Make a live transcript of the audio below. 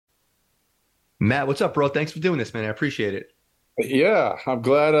Matt, what's up, bro? Thanks for doing this, man. I appreciate it. Yeah, I'm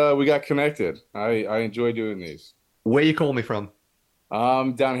glad we got connected. I enjoy doing these. Where you calling me from?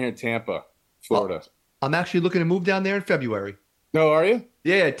 I'm down here in Tampa, Oh, Florida. I'm actually looking to move down there in February. No, are you?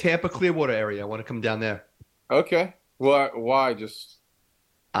 Yeah, Tampa, Clearwater area. I want to come down there. Okay. Why? Just,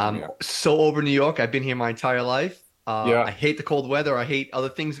 I I'm mean, so over New York. I've been here my entire life. I yeah, hate the cold weather. I hate other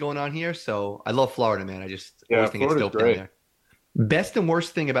things going on here. So I love Florida, man. I just always yeah, think it's Florida's dope down great. there. Best and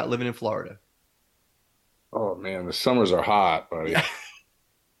worst thing about living in Florida. Oh man, the summers are hot, buddy.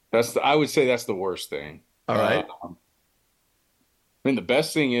 I would say that's the worst thing. All right. I mean, the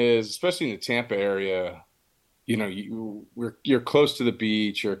best thing is, especially in the Tampa area, you're close to the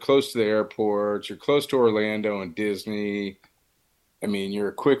beach, you're close to the airports, you're close to Orlando and Disney. I mean, you're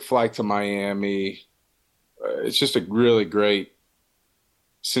a quick flight to Miami. It's just a really great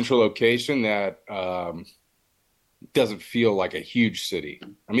central location that doesn't feel like a huge city.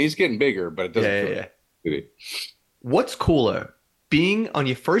 I mean, it's getting bigger, but it doesn't Yeah, feel yeah, like yeah. a city. What's cooler, being on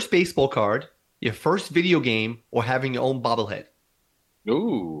your first baseball card, your first video game, or having your own bobblehead?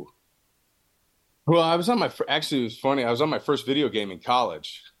 Ooh. Well, I was on actually, it was funny. I was on my first video game in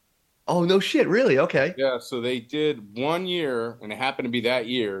college. Oh, no shit. Really? Okay. Yeah, so they did 1 year, and it happened to be that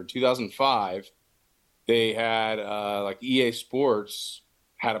year, 2005. They had like EA Sports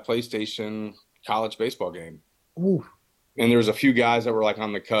had a PlayStation college baseball game. Ooh. And there was a few guys that were like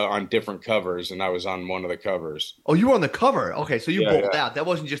on the on different covers, and I was on one of the covers. Oh, you were on the cover. Okay, so you Yeah, bowled yeah. out. That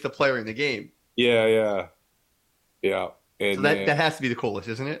wasn't just a player in the game. Yeah, yeah, yeah. So And that then that has to be the coolest,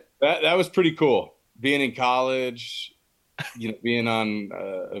 isn't it? that was pretty cool. Being in college, being on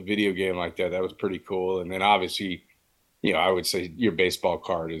a video game like that, that was pretty cool. And then obviously, I would say your baseball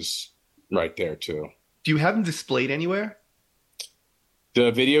card is right there too. Do you have them displayed anywhere?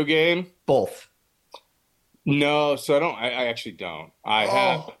 The video game? Both. No, so I don't. I actually don't. I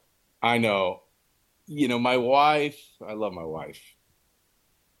have. Oh, I know. My wife. I love my wife.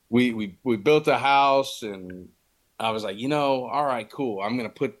 We built a house, and I was like, all right, cool. I'm gonna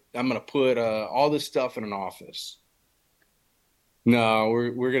put all this stuff in an office. No,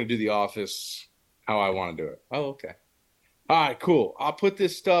 we're gonna do the office how I want to do it. Oh, okay. All right, cool. I'll put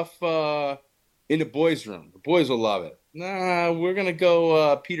this stuff in the boys' room. The boys will love it. Nah, we're gonna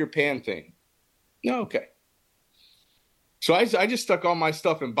go Peter Pan thing. No, okay. So I just stuck all my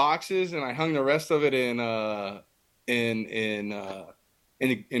stuff in boxes and I hung the rest of it in the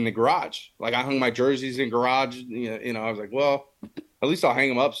garage. Like I hung my jerseys in garage. I was like, well, at least I'll hang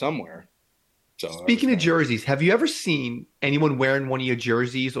them up somewhere. So that was speaking of kind jerseys, have you ever seen anyone wearing one of your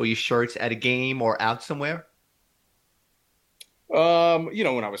jerseys or your shirts at a game or out somewhere?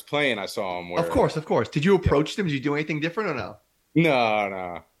 when I was playing, I saw them Of wearing. course, of course. Did you Yeah. approach them? Did you do anything different or no? No,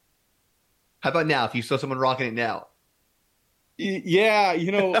 no. How about now? If you saw someone rocking it now? Yeah,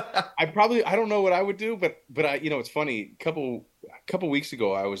 I don't know what I would do, but it's funny. A couple weeks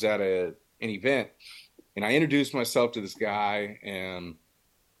ago, I was at an event and I introduced myself to this guy and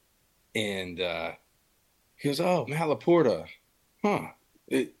he goes, "Oh, Matt LaPorta, huh?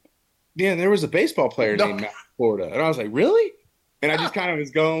 It, yeah, there was a baseball player No. named Matt LaPorta," and I was like, "Really?" And I just kind of was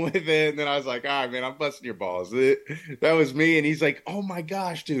going with it, and then I was like, "All right, man, I'm busting your balls." That was me, and he's like, "Oh my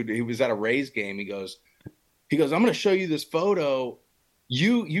gosh, dude!" He was at a Rays game. He goes, "I'm going to show you this photo.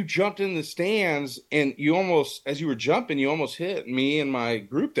 You jumped in the stands, and you almost, as you were jumping, you almost hit me and my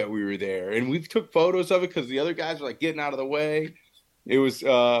group that we were there, and we took photos of it because the other guys were like getting out of the way." It was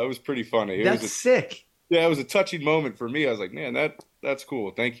pretty funny. That's sick. It was a touching moment for me. I was like, man, that's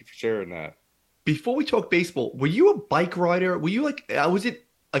cool. Thank you for sharing that. Before we talk baseball, were you a bike rider? Were you like, was it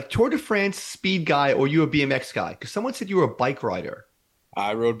like Tour de France speed guy or you a BMX guy? Because someone said you were a bike rider.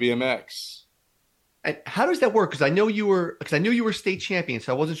 I rode BMX. And how does that work? Because I knew you were state champion,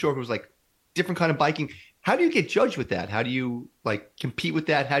 so I wasn't sure if it was like different kind of biking. How do you get judged with that? How do you like compete with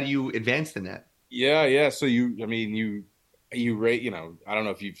that? How do you advance in that? Yeah, yeah. So I mean, you rate, I don't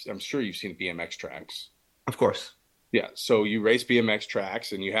know if I'm sure you've seen BMX tracks. Of course. Yeah. So you race BMX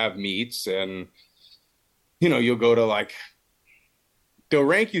tracks and you have meets and, you'll go to like, they'll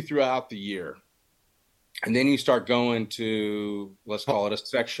rank you throughout the year. And then you start going to, let's call it a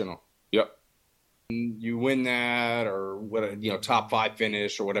sectional. Yep. You win that or what, top five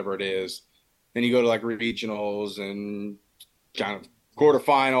finish or whatever it is. Then you go to like regionals and kind of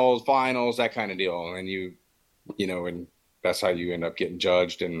quarterfinals, finals, that kind of deal. And then and that's how you end up getting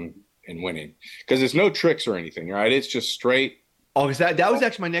judged and winning. Because there's no tricks or anything, right? It's just straight. Oh, because that was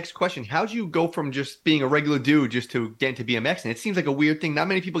actually my next question. How'd you go from just being a regular dude just to get into BMX? And it seems like a weird thing. Not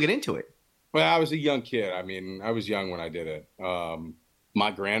many people get into it. Well, I was a young kid. I mean, I was young when I did it.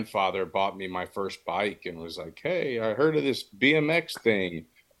 My grandfather bought me my first bike and was like, "Hey, I heard of this BMX thing."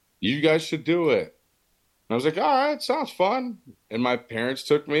 You guys should do it. And I was like, all right, sounds fun. And my parents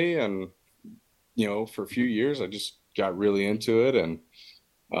took me, and for a few years, I just got really into it, and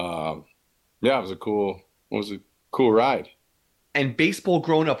um, yeah, it was a cool ride. And baseball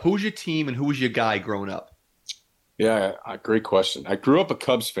growing up, who was your team and who was your guy growing up? Yeah, great question. I grew up a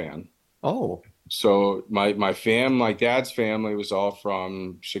Cubs fan. Oh, So my dad's family was all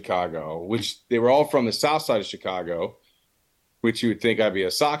from Chicago, which they were all from the south side of Chicago, which you would think I'd be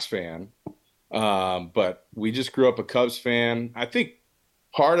a Sox fan. But we just grew up a Cubs fan. I think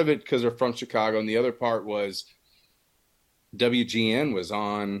part of it because they're from Chicago, and the other part was WGN was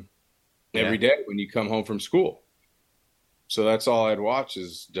on yeah. every day when you come home from school. So that's all I'd watch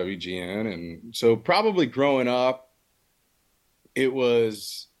is WGN. And so probably growing up, it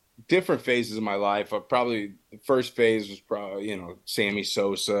was different phases of my life. Probably the first phase was probably, Sammy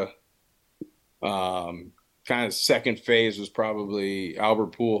Sosa. Kind of second phase was probably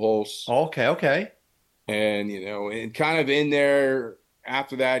Albert Pujols. Okay, okay. And kind of in there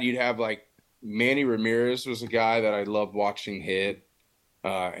after that, you'd have like Manny Ramirez was a guy that I loved watching hit,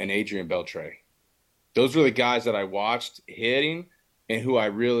 and Adrian Beltre. Those were the guys that I watched hitting and who I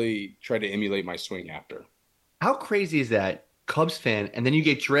really tried to emulate my swing after. How crazy is that? Cubs fan, and then you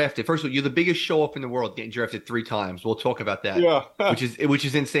get drafted. First of all, you're the biggest show up in the world, getting drafted 3 times. We'll talk about that, Yeah. which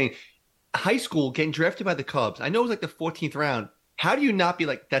is insane. High school, getting drafted by the Cubs. I know it was like the 14th round. How do you not be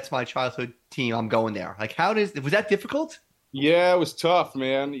like, that's my childhood team, I'm going there? Like, was that difficult? Yeah, it was tough,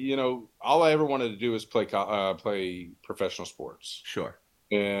 man. All I ever wanted to do was play professional sports. Sure.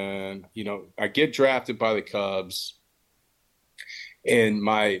 And, I get drafted by the Cubs, and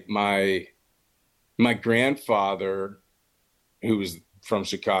my grandfather, who was from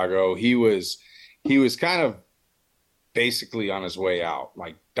Chicago, he was kind of basically on his way out,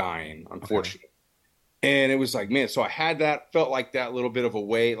 like dying, unfortunately. Okay. And it was like, man, so I had that, felt like that little bit of a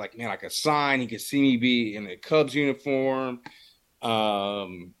weight, like, man, I could sign, he could see me be in a Cubs uniform. But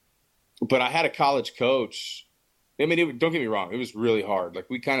I had a college coach. I mean, don't get me wrong, it was really hard. Like,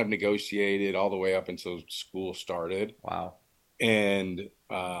 we kind of negotiated all the way up until school started. Wow. And,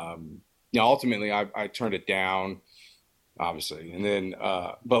 ultimately I turned it down, obviously. And then,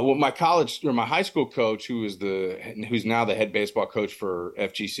 but what my high school coach, who's now the head baseball coach for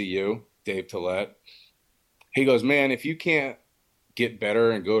FGCU, Dave Tillett, he goes, man, if you can't get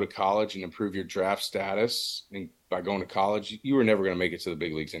better and go to college and improve your draft status and by going to college, you were never going to make it to the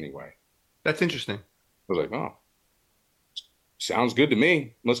big leagues anyway. That's interesting. I was like, oh, sounds good to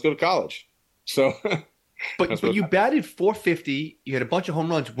me. Let's go to college. So, but you batted 450. You had a bunch of home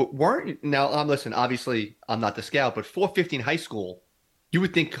runs. Listen, obviously I'm not the scout, but 450 in high school, you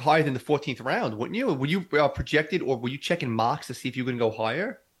would think higher than the 14th round, wouldn't you? Were you projected, or were you checking mocks to see if you could go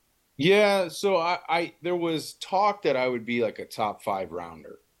higher? Yeah, so I there was talk that I would be like a top 5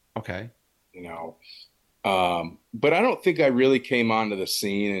 rounder. Okay. But I don't think I really came onto the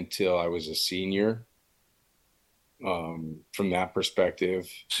scene until I was a senior. From that perspective.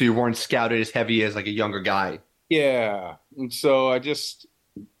 So you weren't scouted as heavy as like a younger guy. Yeah. And so I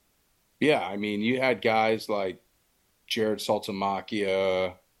mean, you had guys like Jared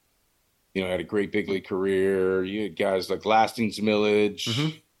Saltamacchia, had a great big league career. You had guys like Lastings Millage.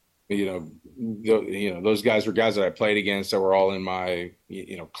 Mm-hmm. Those guys were guys that I played against that were all in my,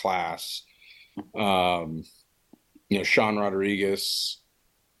 class. Sean Rodriguez.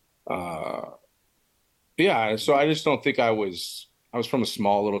 Yeah, so I just don't think I was from a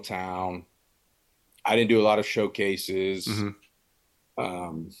small little town. I didn't do a lot of showcases.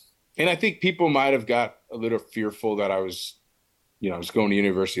 Mm-hmm. And I think people might have got a little fearful that I was going to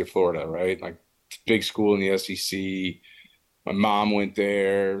University of Florida, right? Like, big school in the SEC. My mom went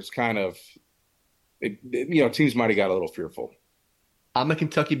there. It was kind of, teams might have got a little fearful. I'm a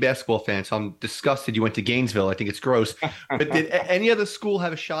Kentucky basketball fan, so I'm disgusted you went to Gainesville. I think it's gross. But did any other school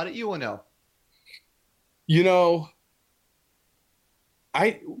have a shot at you or no?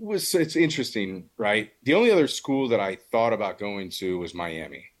 It's interesting, right? The only other school that I thought about going to was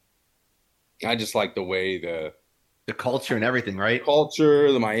Miami. I just like the way the culture and everything, right?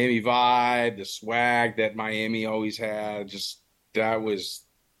 Culture, the Miami vibe, the swag that Miami always had, that was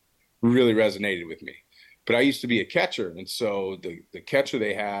really resonated with me. But I used to be a catcher, and so the catcher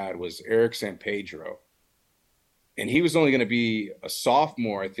they had was Eric San Pedro. And he was only going to be a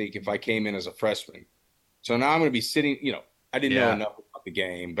sophomore, I think, if I came in as a freshman. So now I'm going to be sitting, I didn't know enough about the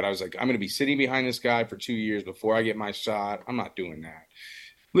game, but I was like, I'm going to be sitting behind this guy for 2 years before I get my shot. I'm not doing that.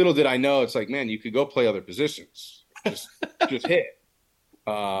 Little did I know, it's like, man, you could go play other positions. Just hit.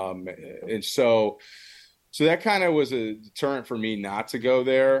 And so that kind of was a deterrent for me not to go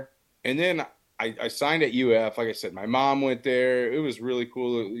there. And then I signed at UF. Like I said, my mom went there. It was really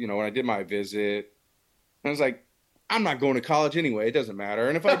cool. When I did my visit, I was like, I'm not going to college anyway. It doesn't matter.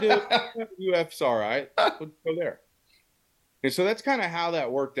 And if I do, UF's all right. We'll go there. And so that's kind of how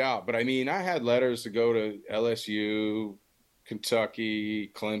that worked out. But I mean, I had letters to go to LSU,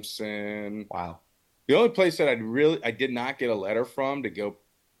 Kentucky, Clemson. Wow. The only place that I did not get a letter from to go,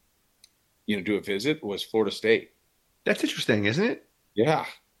 do a visit was Florida State. That's interesting, isn't it? Yeah.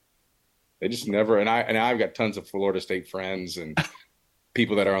 They just never, and I've got tons of Florida State friends and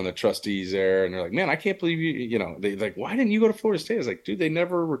people that are on the trustees there, and they're like, man, I can't believe they're like, why didn't you go to Florida State? I was like, dude, they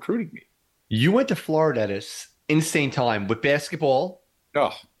never recruited me. You went to Florida at this insane time with basketball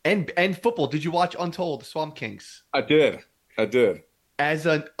Oh, and football. Did you watch Untold, the Swamp Kings? I did. As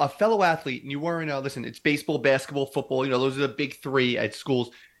a fellow athlete, and you weren't, listen, it's baseball, basketball, football, those are the big three at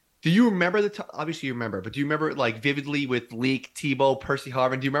schools. Do you remember the time? Obviously you remember, but do you remember it like vividly with Leak, Tebow, Percy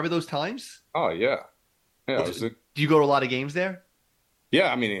Harvin? Do you remember those times? Oh, yeah. Yeah. Do you go to a lot of games there?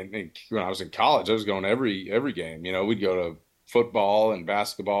 Yeah. I mean, when I was in college, I was going every game. We'd go to football and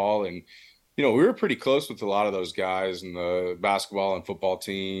basketball, and, we were pretty close with a lot of those guys in the basketball and football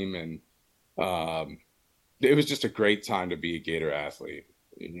team. And it was just a great time to be a Gator athlete.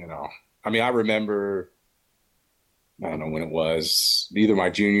 I mean, I remember, I don't know when it was, either my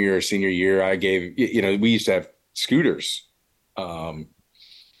junior or senior year, I gave, we used to have scooters.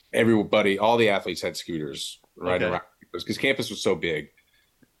 Everybody, all the athletes had scooters right around because campus was so big.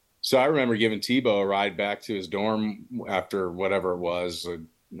 So I remember giving Tebow a ride back to his dorm after whatever it was.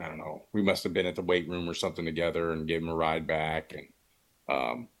 I don't know. We must have been at the weight room or something together and gave him a ride back.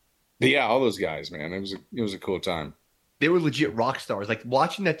 And but yeah, all those guys, man, it was a cool time. They were legit rock stars. Like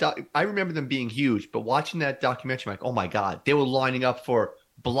watching that I remember them being huge, but watching that documentary, I'm like, oh my God, they were lining up for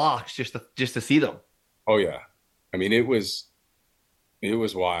blocks just to see them. Oh yeah. I mean, it was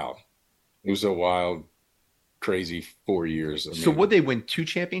wild. It was a wild, crazy 4 years. So would they win 2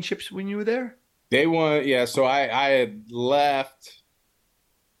 championships when you were there? They won, yeah. So I had left.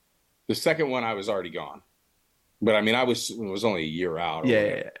 The second one, I was already gone. But I mean, it was only a year out.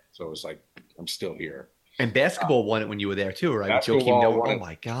 Yeah. So it was like, I'm still here. And basketball won it when you were there too, right? Basketball Oh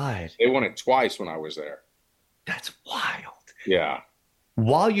my God. They won it twice when I was there. That's wild. Yeah.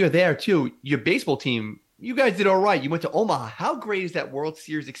 While you're there too, your baseball team, you guys did all right. You went to Omaha. How great is that World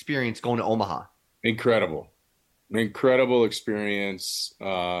Series experience going to Omaha? Incredible experience.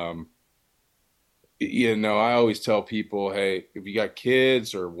 I always tell people, hey, if you got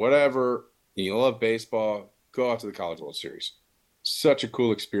kids or whatever, and you love baseball, go out to the College World Series. Such a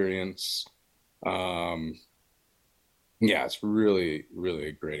cool experience. Yeah, it's really, really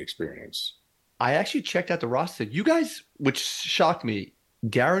a great experience. I actually checked out the roster. You guys, which shocked me,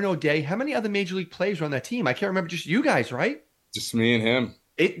 Darren O'Day, how many other major league players were on that team? I can't remember, just you guys, right? Just me and him.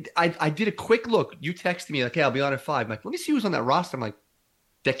 I did a quick look. You texted me like, hey, I'll be on at 5. I'm like, let me see who's on that roster. I'm like,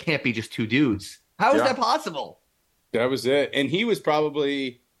 that can't be just 2 dudes. How is that possible? That was it. And he was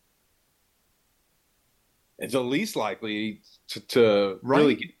probably the least likely to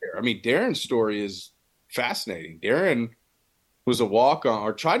really get there. I mean, Darren's story is fascinating. Darren was a walk-on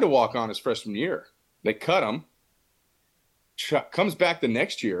or tried to walk on his freshman year. They cut him. Comes back the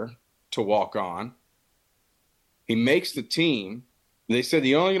next year to walk on. He makes the team. They said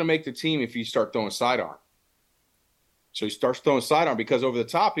you're only going to make the team if you start throwing sidearm. So he starts throwing sidearm because over the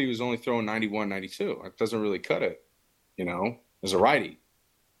top he was only throwing 91, 92. It doesn't really cut it, as a righty.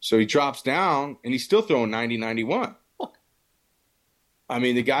 So he drops down and he's still throwing 90, 91. I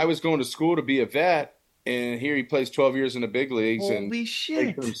mean, the guy was going to school to be a vet, and here he plays 12 years in the big leagues. Holy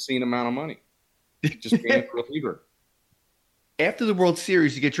shit. An obscene amount of money. Just being a reliever. After the World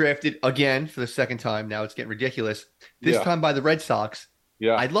Series, you get drafted again for the second time. Now it's getting ridiculous. This time by the Red Sox.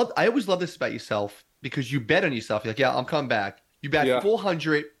 Yeah. I always love this about yourself because you bet on yourself. You're like, yeah, I'm coming back. You bat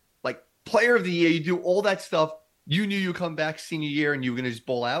 400, like player of the year. You do all that stuff. You knew you'd come back senior year and you were going to just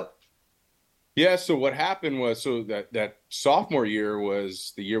bowl out. Yeah. So what happened was, that sophomore year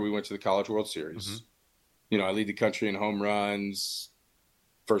was the year we went to the College World Series. Mm-hmm. I lead the country in home runs,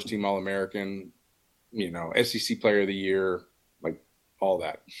 first team All-American, SEC player of the year, like all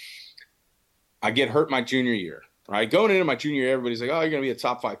that. I get hurt my junior year, right? Going into my junior year, everybody's like, oh, you're going to be a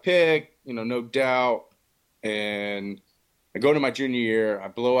top 5 pick, no doubt. And I go into my junior year, I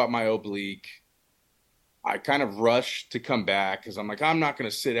blow out my oblique. I kind of rush to come back because I'm like, I'm not going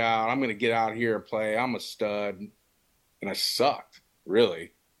to sit out. I'm going to get out here and play. I'm a stud. And I sucked,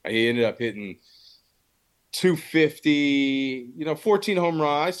 really. I ended up hitting 250, 14 home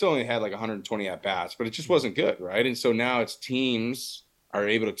runs. I still only had like 120 at bats, but it just wasn't good, right? And so now it's teams are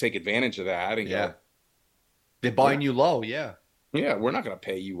able to take advantage of that and go, they're buying you low, yeah. Yeah, we're not going to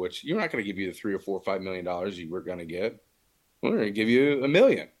pay you you're not going to give you the $3 or $4 or $5 million you were going to get. We're going to give you 1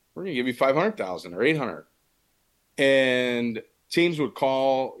 million. We're going to give you 500,000 or 800. And teams would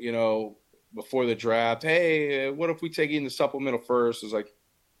call, before the draft, hey, what if we take you in the supplemental first? It's like,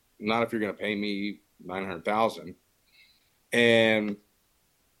 not if you're going to pay me 900,000. And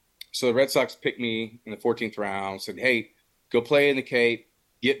so the Red Sox picked me in the 14th round, said, hey, go play in the Cape,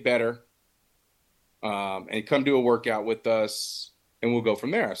 get better, and come do a workout with us, and we'll go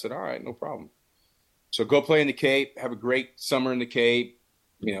from there. I said, all right, no problem. So go play in the Cape, have a great summer in the Cape,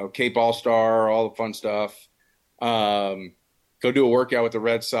 Cape All-Star, all the fun stuff. Go do a workout with the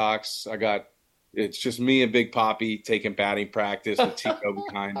Red Sox. It's just me and Big Poppy taking batting practice with Tico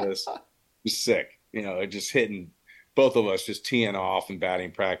behind us. It was sick. Just hitting both of us, just teeing off in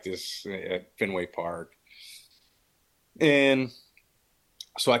batting practice at Fenway Park. And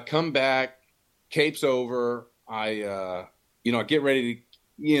so I come back, Cape's over. I get ready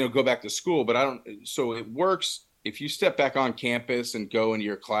to, go back to school, but so it works. If you step back on campus and go into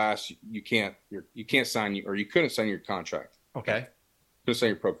your class, you can't sign, or you couldn't sign your contract. Okay. Couldn't sign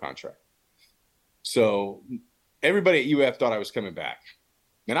your pro contract. So everybody at UF thought I was coming back.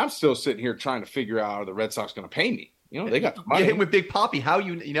 And I'm still sitting here trying to figure out, are the Red Sox going to pay me? They got the money. You're hitting with Big Poppy. How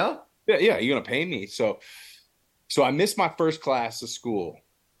Yeah, you're going to pay me. So I missed my first class of school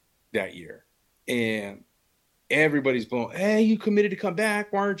that year. And everybody's blowing, hey, you committed to come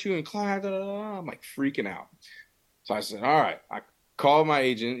back. Why aren't you in class? I'm like freaking out. So I said, all right. I called my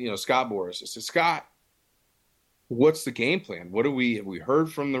agent, Scott Boras. I said, Scott, what's the game plan? Have we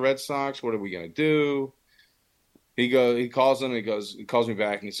heard from the Red Sox? What are we going to do? He calls him, he calls me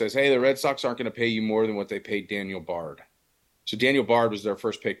back and he says, hey, the Red Sox aren't going to pay you more than what they paid Daniel Bard. So Daniel Bard was their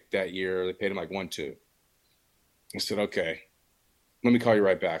first pick that year. They paid him like 1-2. I said, okay, let me call you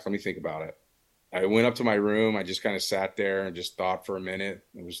right back. Let me think about it. I went up to my room. I just kind of sat there and just thought for a minute.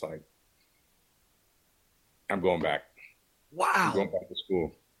 It was like, I'm going back. Wow. I'm going back to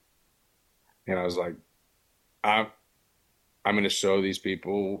school. And I was like, I'm going to show these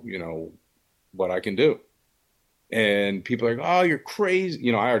people, what I can do. And people are like, oh, you're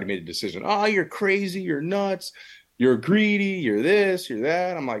crazy. I already made a decision. Oh, you're crazy. You're nuts. You're greedy. You're this, you're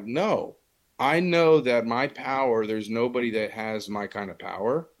that. I'm like, no, I know that my power, there's nobody that has my kind of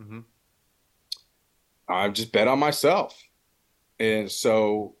power. Mm-hmm. I've just bet on myself. And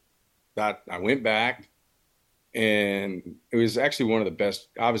so that I went back, and it was actually one of the best,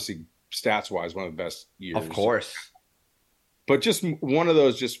 obviously stats wise, one of the best years. Of course. But just one of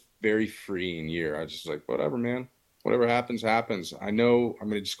those just very freeing year. I was just like, whatever, man. Whatever happens, happens. I know I'm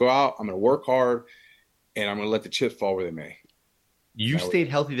going to just go out. I'm going to work hard, and I'm going to let the chips fall where they may. You stayed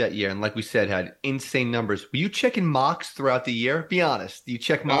healthy that year, and like we said, had insane numbers. Were you checking mocks throughout the year? Be honest. Do you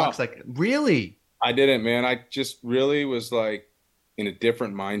check mocks? No, Like, really? I didn't, man. I just really was like in a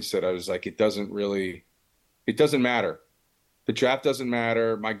different mindset. I was like, it doesn't matter. The draft doesn't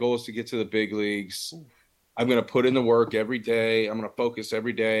matter. My goal is to get to the big leagues. I'm going to put in the work every day. I'm going to focus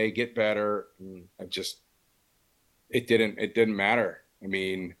every day, get better. And it didn't matter. I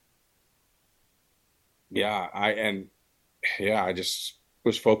mean, I just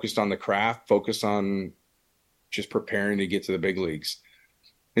was focused on the craft, focused on just preparing to get to the big leagues.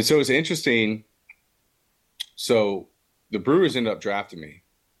 And so it was interesting. So the Brewers ended up drafting me.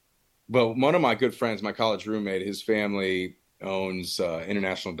 But one of my good friends, my college roommate, his family owns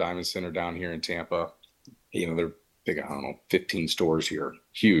International Diamond Center down here in Tampa. They're big, I don't know, 15 stores here,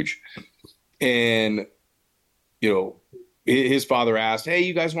 huge. And, his father asked, hey,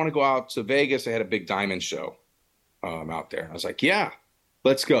 you guys want to go out to Vegas? They had a big diamond show out there. I was like, yeah,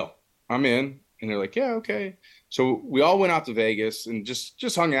 let's go. I'm in. And they're like, yeah, okay. So we all went out to Vegas and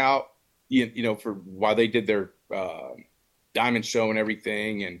just hung out, for while they did their diamond show and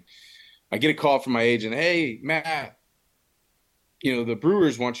everything. And I get a call from my agent, hey, Matt, the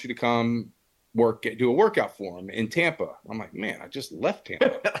Brewers want you to come do a workout for them in Tampa. I'm like, man, I just left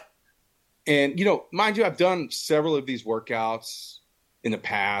Tampa. And, mind you, I've done several of these workouts in the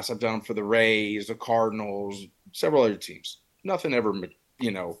past. I've done them for the Rays, the Cardinals, several other teams. Nothing ever,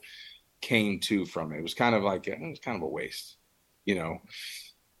 came to from it. It was kind of like, it was kind of a waste,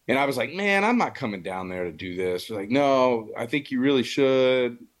 And I was like, man, I'm not coming down there to do this. They're like, no, I think you really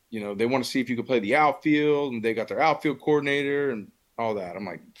should. They want to see if you could play the outfield, and they got their outfield coordinator and all that. I'm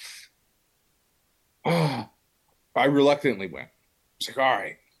like, oh, I reluctantly went. I was like, all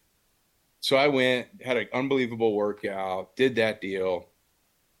right. So I went, had an unbelievable workout, did that deal.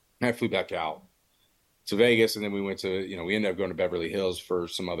 And I flew back out to Vegas. And then we went to, we ended up going to Beverly Hills for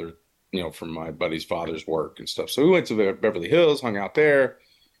some other, from my buddy's father's work and stuff. So we went to Beverly Hills, hung out there.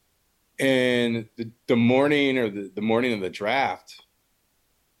 And the morning or the morning of the draft,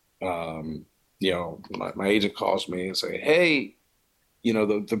 um, my agent calls me and say, "Hey,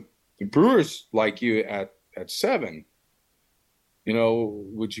 the Brewers like you at 7.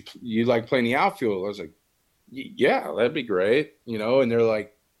 Would you like playing the outfield?" I was like, "Yeah, that'd be great." And they're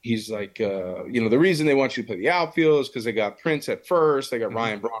like, he's like, the reason they want you to play the outfield is because they got Prince at first, they got Mhm.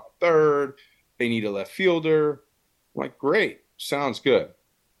 Ryan Braun at third, they need a left fielder. I'm like, great, sounds good.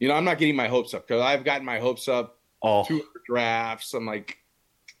 I'm not getting my hopes up because I've gotten my hopes up Oh, 2 drafts. I'm like,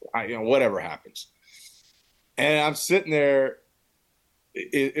 whatever happens. And I'm sitting there.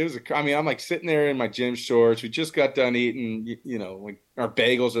 I'm like sitting there in my gym shorts. We just got done eating, like our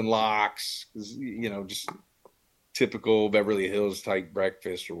bagels and lox, just typical Beverly Hills type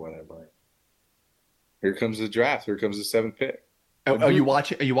breakfast or whatever. Here comes the draft. Here comes the 7th pick. are you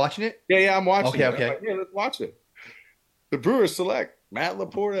watching? Are you watching it? Yeah, I'm watching Okay, it. I'm okay. like, yeah, let's watch it. The Brewers select Matt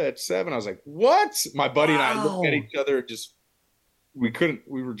LaPorta at 7. I was like, what? My buddy and I looked at Wow, each other, we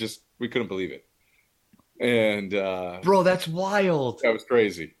couldn't believe it. And bro, that's wild. that was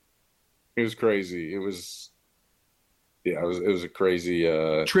crazy. It was crazy. It was a crazy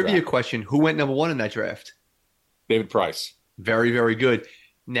Trivia draft. question: who went number one in that draft? David Price. Very, very good.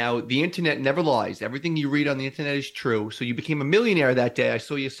 Now, the internet never lies. Everything you read on the internet is true. So you became a millionaire that day. I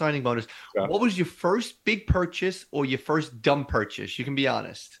saw your signing bonus. Yeah. What was your first big purchase or your first dumb purchase? You can be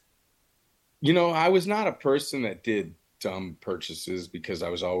honest. I was not a person that did dumb purchases because I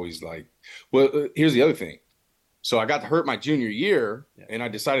was always like, well, here's the other thing. So I got hurt my junior year Yeah. and I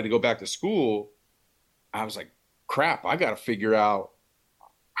decided to go back to school. I was like, crap, I got to figure out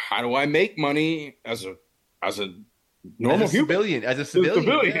how do I make money as a normal human, As a as a civilian,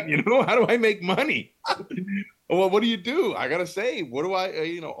 civilian, how do I make money? Well, what do you do? I got to say, what do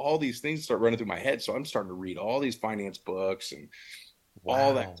I, all these things start running through my head. So I'm starting to read all these finance books and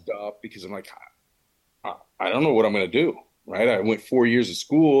all that wow. stuff because I'm like, I don't know what I'm going to do. Right. I went 4 years of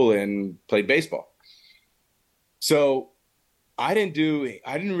school and played baseball. So I didn't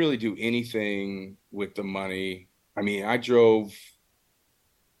really do anything with the money. I mean, I drove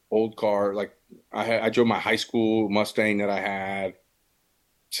old car, like I drove my high school Mustang that I had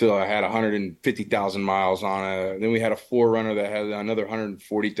till I had 150,000 miles on it. Then we had a Forerunner that had another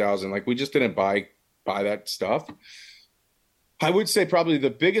 140,000. Like we just didn't buy that stuff. I would say probably the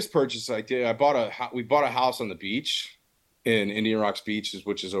biggest purchase I did, we bought a house on the beach in Indian Rocks Beach,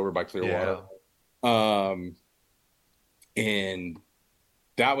 which is over by Clearwater. Yeah. Um, and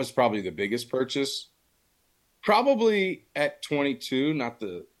that was probably the biggest purchase. Probably at 22,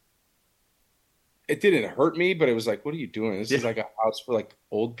 it didn't hurt me, but it was like, what are you doing? This is Yeah. like a house for like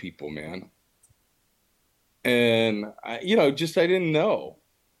old people, man. And I didn't know.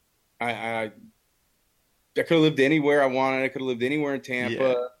 I could have lived anywhere I wanted. I could have lived anywhere in Yeah.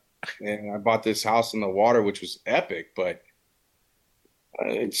 Tampa. And I bought this house on the water, which was epic, but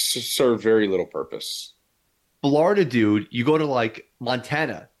it served very little purpose. Florida dude, you go to like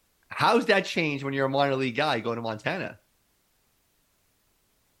Montana. How's that changed when you're a minor league guy going to Montana?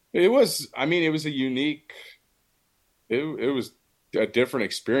 It was it was a different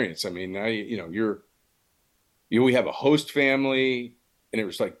experience. I mean, now, we have a host family and it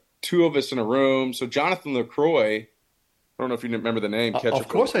was like 2 of us in a room. So Jonathan LaCroix, I don't know if you remember the name, catcher Of for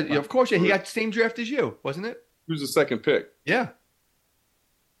course, of course, yeah. He got the same draft as you, wasn't it? he was the second pick. Yeah.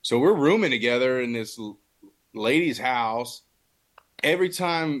 So we're rooming together in this lady's house. Every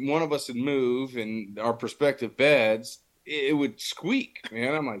time one of us would move in our prospective beds, it would squeak,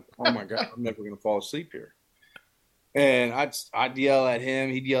 man. I'm like, oh my God, I'm never gonna fall asleep here. And I'd yell at him,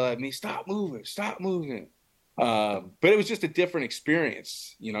 he'd yell at me, stop moving, stop moving. But it was just a different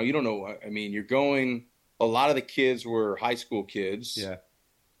experience. You don't know. I mean, you're going. A lot of the kids were high school kids. Yeah.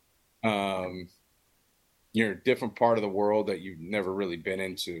 Um, you're in a different part of the world that you've never really been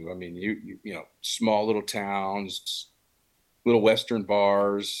into. I mean, small little towns, little Western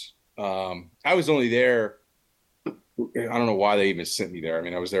bars. I was only there. I don't know why they even sent me there. I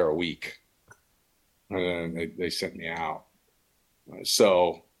mean, I was there a week, and then they sent me out.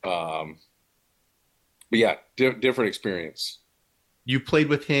 So, but yeah, different experience. You played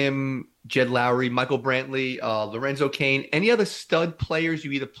with him, Jed Lowry, Michael Brantley, Lorenzo Cain. Any other stud players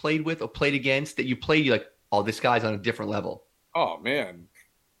you either played with or played against that you played? You're like, oh, this guy's on a different level. Oh man,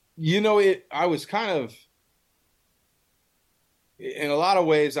 I was kind of, in a lot of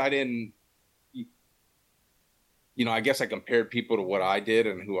ways, I didn't. I guess I compared people to what I did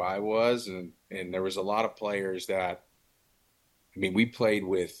and who I was, and there was a lot of players that, I mean, we played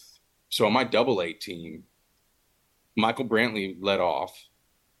with. So on my AA team, Michael Brantley led off.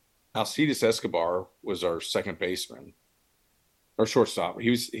 Alcides Escobar was our second baseman. or shortstop. He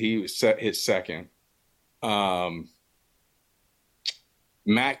was set his second. Um,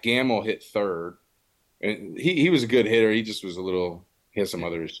 Matt Gamble hit third, and he was a good hitter. He just was a little. He had some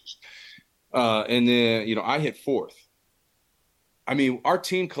other issues. And then I hit fourth. I mean, our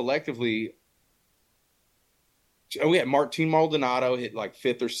team collectively. We had Martin Maldonado hit like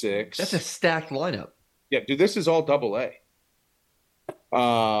fifth or That's a sixth. stacked lineup. Yeah, dude, this is all double A.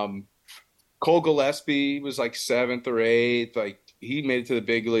 Cole Gillespie was like seventh or eighth. Like he made it to the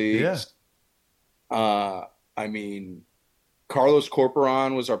big Yeah. leagues. I mean, Carlos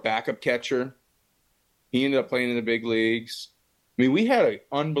Corporon was our backup catcher. He ended up playing in the big leagues. I mean, we had an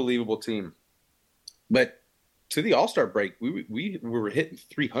unbelievable team. But to the All-Star break, we were hitting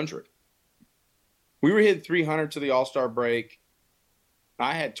 300. We were hitting 300 to the All-Star break.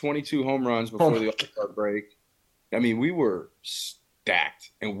 I had 22 home runs before the All-Star break. I mean, we were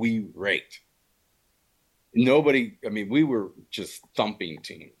stacked and we raked. We were just thumping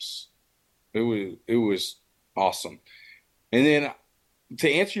teams. It was awesome. And then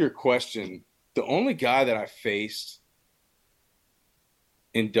to answer your question, the only guy that I faced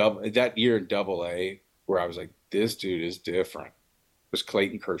that year in Double A where I was like, this dude is different was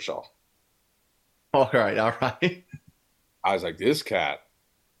Clayton Kershaw. All right. I was like, this cat.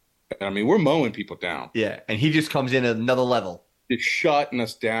 And I mean, we're mowing people down. Yeah. And he just comes in at another level. Just shutting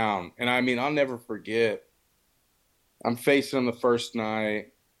us down. And I mean, I'll never forget. I'm facing him the first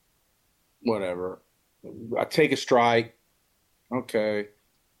night. Whatever. I take a strike. Okay.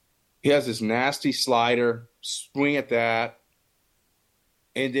 He has this nasty slider. Swing at that.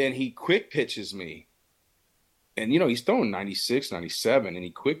 And then he quick pitches me. And, he's throwing 96, 97, and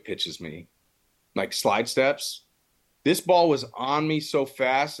he quick pitches me. Like slide steps. This ball was on me so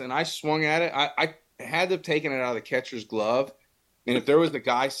fast, and I swung at it. I had to have taken it out of the catcher's glove. And if there was the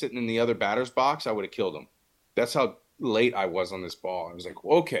guy sitting in the other batter's box, I would have killed him. That's how late I was on this ball. I was like,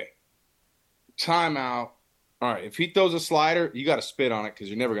 okay, timeout. All right, if he throws a slider, you got to spit on it because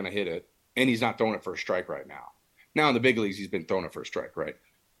you're never going to hit it. And he's not throwing it for a strike right now. Now in the big leagues, he's been throwing it for a strike, right?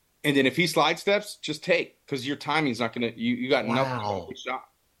 And then if he slide steps, just take because your timing's not going to. You got nothing to shot.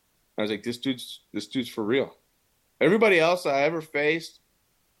 I was like, this dude's for real. Everybody else I ever faced,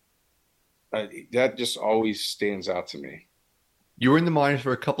 that just always stands out to me. You were in the minors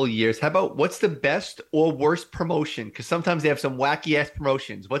for a couple of years. How about what's the best or worst promotion? Because sometimes they have some wacky ass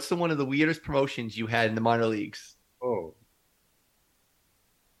promotions. What's one of the weirdest promotions you had in the minor leagues? Oh,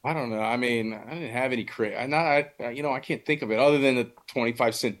 I don't know. I mean, I didn't have any I can't think of it other than the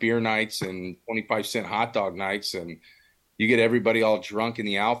 25-cent beer nights and 25-cent hot dog nights, and you get everybody all drunk in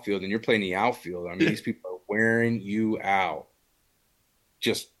the outfield, and you're playing the outfield. I mean, these people are wearing you out,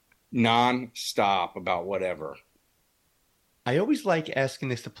 just non-stop about whatever. I always like asking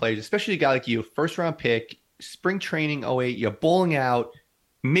this to players, especially a guy like you, first round pick, spring training '08, you're bowling out,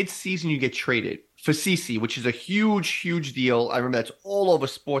 mid-season you get traded for CC, which is a huge, huge deal. I remember that's all over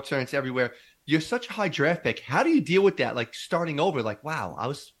sports center, it's everywhere. You're such a high draft pick. How do you deal with that? Like starting over, like, wow, I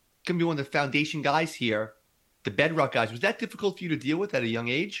was going to be one of the foundation guys here, the bedrock guys. Was that difficult for you to deal with at a young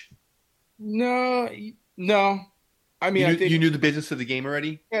age? No. I mean, I think you knew the business of the game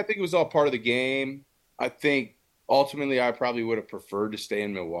already? Yeah, I think it was all part of the game. I think ultimately I probably would have preferred to stay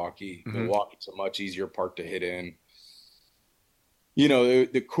in Milwaukee. Mm-hmm. Milwaukee's a much easier park to hit in.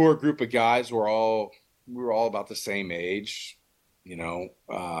 The core group of guys we were all about the same age. I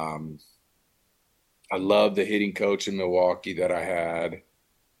loved the hitting coach in Milwaukee that I had.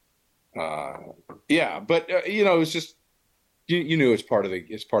 But it was just you knew it's part of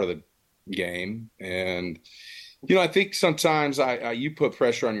the game, and I think sometimes you put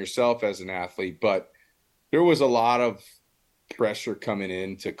pressure on yourself as an athlete, but there was a lot of pressure coming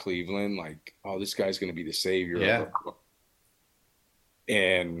into Cleveland, like, oh, this guy's going to be the savior. Yeah.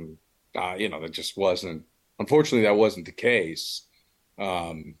 And, that just wasn't, unfortunately, that wasn't the case.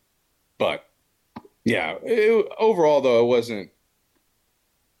 But, yeah, overall, though, it wasn't,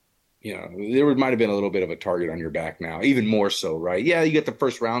 there might have been a little bit of a target on your back now, even more so, right? Yeah, you get the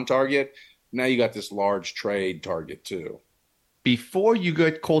first round target. Now you got this large trade target, too. Before you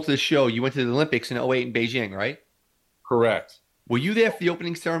got called to the show, you went to the Olympics in '08 in Beijing, right? Correct. Were you there for the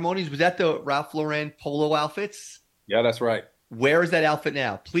opening ceremonies? Was that the Ralph Lauren polo outfits? Yeah, that's right. Where is that outfit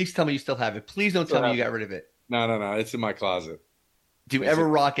now? Please tell me you still have it. Please don't tell me you got rid of it. No. It's in my closet. Do you ever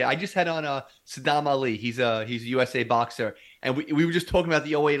rock it? I just had on Saddam Ali. He's a USA boxer. And we were just talking about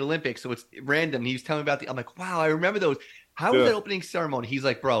the '08 Olympics, so it's random. He was telling me about I'm like, wow, I remember those. How was that opening ceremony? He's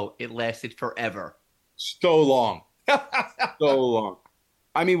like, bro, it lasted forever. So long. So long.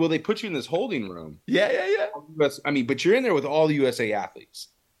 I mean, they put you in this holding room. Yeah. I mean, but you're in there with all the USA athletes.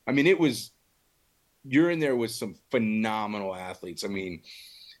 I mean, it was you're in there with some phenomenal athletes. I mean,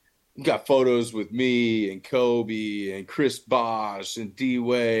 you got photos with me and Kobe and Chris Bosh and D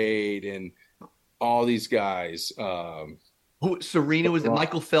Wade and all these guys. Who Serena was it?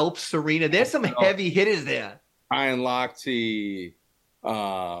 Michael Phelps, Serena. There's some heavy hitters there. Ian Lochte,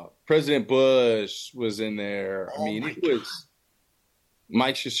 President Bush was in there. I mean, it was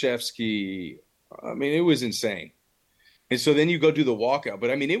Mike Krzyzewski. I mean, it was insane. And so then you go do the walkout.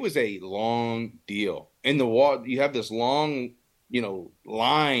 But I mean, it was a long deal. In the walk, you have this long,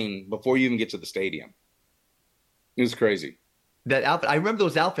 line before you even get to the stadium. It was crazy. That outfit, I remember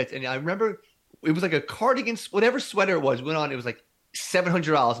those outfits, and I remember it was like a cardigan, whatever sweater it was, went on. It was like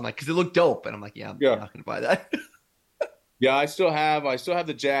 $700. I'm like, because it looked dope, and I'm like, I'm not gonna buy that. Yeah, I still have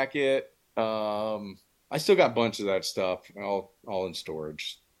the jacket. I still got a bunch of that stuff, all in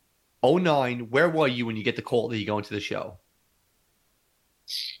storage. '09, where were you when you get the call that you go into the show?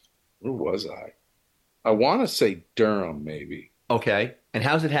 Where was I? I want to say Durham, maybe. Okay. And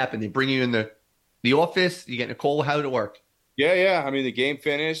how's it happen? They bring you in the office, you get in a call, how did it work? Yeah. I mean, the game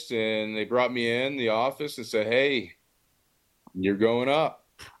finished and they brought me in the office and said, "Hey, you're going up."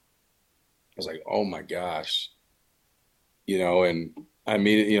 I was like, "Oh my gosh." And I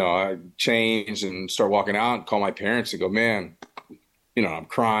immediately, I changed and start walking out and call my parents and go, "Man, I'm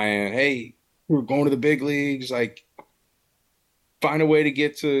crying. Hey, we're going to the big leagues. Like, find a way to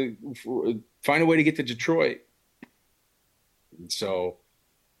get to Detroit." And so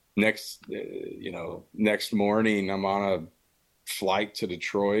next morning, I'm on a flight to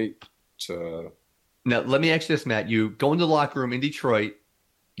Detroit Now, let me ask you this, Matt. You go into the locker room in Detroit.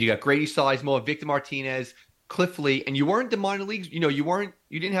 You got Grady Sizemore, Victor Martinez, Cliff Lee, and you weren't the minor leagues. You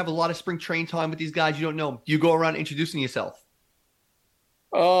didn't have a lot of spring train time with these guys. You don't know them. You go around introducing yourself.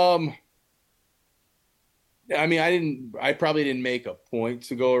 I mean, I probably didn't make a point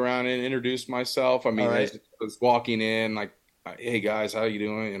to go around and introduce myself. I mean, Right. I was walking in like, "Hey guys, how you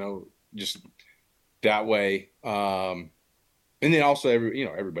doing?" Just that way. And then also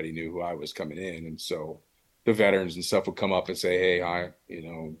everybody knew who I was coming in. And so the veterans and stuff would come up and say, "Hey, hi,"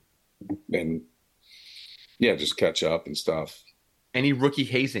 and yeah, just catch up and stuff. Any rookie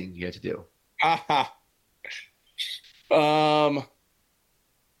hazing you had to do? Um,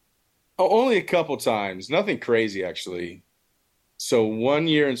 Only a couple times, nothing crazy actually. So one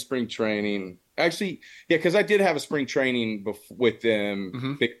year in spring training, actually, yeah, because I did have a spring training with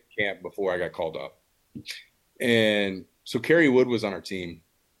them, big camp before I got called up, and so Kerry Wood was on our team,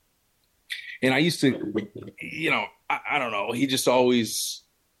 and I used to, I don't know, he just always,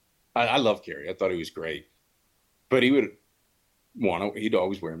 I love Kerry, I thought he was great, but he'd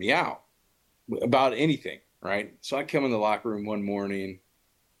always wear me out about anything, right? So I come in the locker room one morning,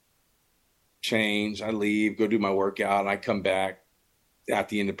 change, I leave, go do my workout, and I come back at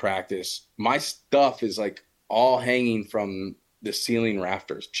the end of practice. My stuff is like all hanging from the ceiling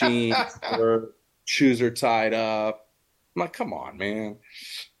rafters. Jeans, shoes are tied up. I'm like, come on, man.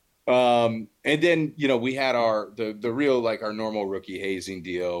 And then, we had the real, like, our normal rookie hazing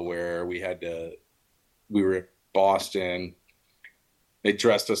deal where we were at Boston. They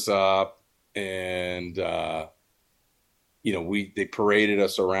dressed us up and, they paraded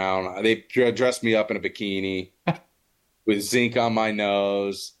us around. They dressed me up in a bikini with zinc on my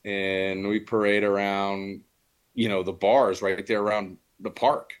nose, and we parade around, the bars right there around the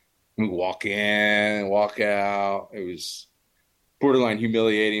park. We walk in, walk out. It was borderline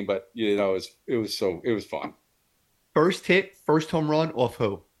humiliating, but it was fun. First hit, first home run off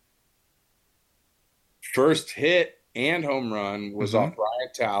who? First hit and home run was off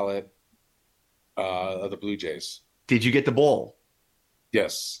Brian Talent of the Blue Jays. Did you get the ball?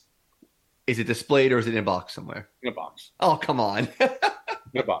 Yes. Is it displayed or is it in a box somewhere? In a box. Oh, come on.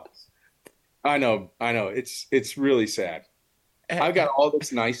 In a box. I know. It's really sad. I've got all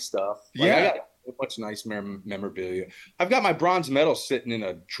this nice stuff. Like, I got a bunch of nice memorabilia. I've got my bronze medal sitting in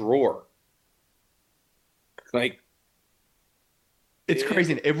a drawer. Like, it's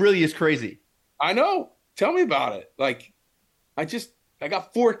crazy. It really is crazy. I know. Tell me about it. Like, I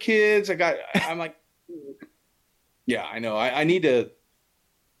got 4 kids. I'm like, yeah, I know. I need to.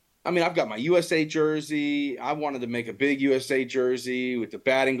 I mean, I've got my USA jersey. I wanted to make a big USA jersey with the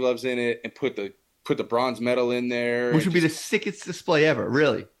batting gloves in it and put the bronze medal in there. Which would be the sickest display ever,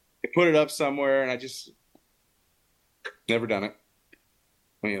 really. Put it up somewhere, and I just never done it.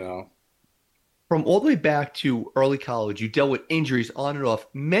 From all the way back to early college, you dealt with injuries on and off.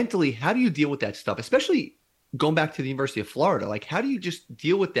 Mentally, how do you deal with that stuff? Especially going back to the University of Florida. Like, how do you just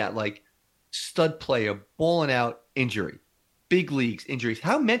deal with that? Like, stud player, balling out, injury. Big leagues, injuries.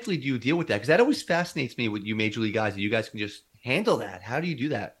 How mentally do you deal with that? Because that always fascinates me with you major league guys, that you guys can just handle that. How do you do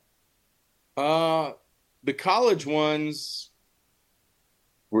that? Uh, the college ones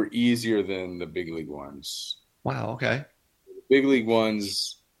were easier than the big league ones. Wow. Okay. Big league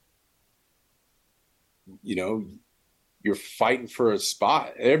ones, you know, you're fighting for a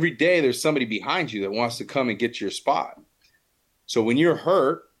spot. Every day there's somebody behind you that wants to come and get your spot. So when you're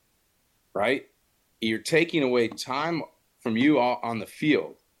hurt, right, you're taking away time from you on the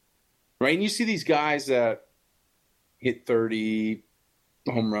field, right? And you see these guys that hit 30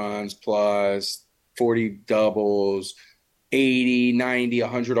 home runs plus 40 doubles, 80, 90,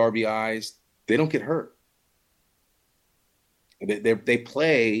 100 RBIs. They don't get hurt. They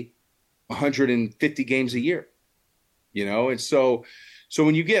play 150 games a year, and so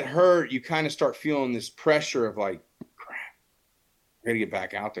when you get hurt, you kind of start feeling this pressure of like, crap, I got to get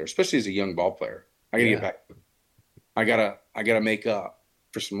back out there, especially as a young ball player. I got to get back. I gotta make up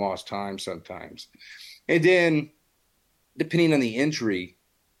for some lost time sometimes. And then depending on the injury,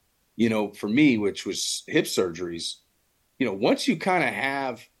 for me, which was hip surgeries, once you kind of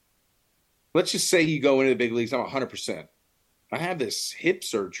have, let's just say you go into the big leagues, I'm 100%. I have this hip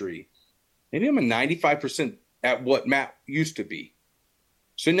surgery. Maybe I'm a 95% at what Matt used to be.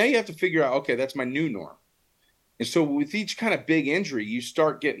 So now you have to figure out, okay, that's my new norm. And so with each kind of big injury, you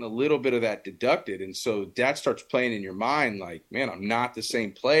start getting a little bit of that deducted. And so that starts playing in your mind like, man, I'm not the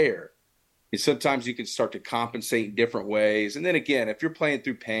same player. And sometimes you can start to compensate in different ways. And then again, if you're playing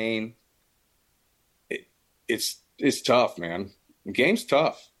through pain, it's tough, man. The game's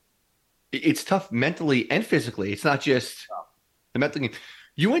tough. It's tough mentally and physically. It's not just the mental game.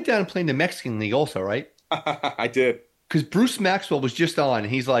 You went down and played in the Mexican League also, right? I did. Because Bruce Maxwell was just on,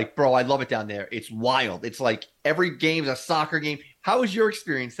 and he's like, bro, I love it down there. It's wild. It's like every game's a soccer game. How was your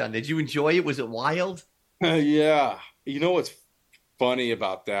experience down there? Did you enjoy it? Was it wild? Yeah. You know what's funny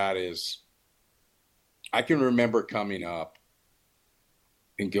about that is I can remember coming up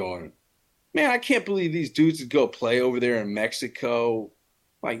and going, man, I can't believe these dudes would go play over there in Mexico.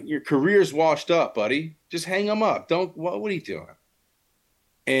 Like, your career's washed up, buddy. Just hang them up. What are you doing?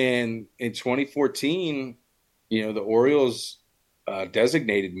 And in 2014, the Orioles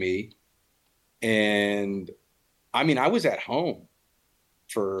designated me. And I mean, I was at home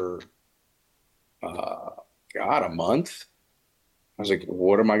for, a month. I was like,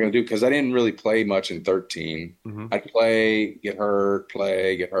 what am I going to do? Because I didn't really play much in 13. Mm-hmm. I'd play, get hurt,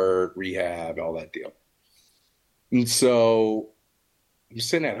 rehab, all that deal. And so I'm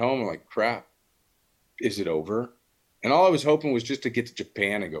sitting at home, I'm like, crap, is it over? And all I was hoping was just to get to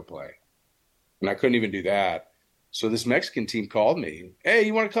Japan and go play. And I couldn't even do that. So this Mexican team called me. Hey,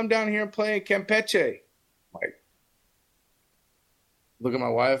 you want to come down here and play in Campeche? I'm like, look at my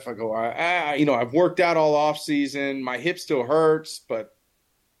wife. I go, I've worked out all off season. My hip still hurts, but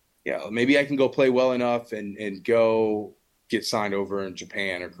yeah, maybe I can go play well enough and go get signed over in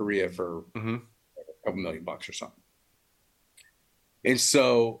Japan or Korea for Mm-hmm. a couple $1,000,000 or something. And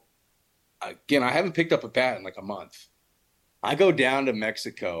so, again, I haven't picked up a bat in like a month. I go down to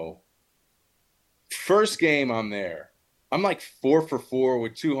Mexico. First game I'm there. I'm like 4 for 4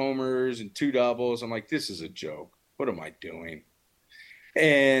 with 2 homers and 2 doubles. I'm like, this is a joke. What am I doing?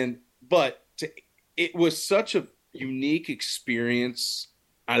 But it was such a unique experience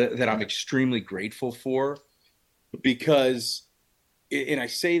that I'm extremely grateful for because, and I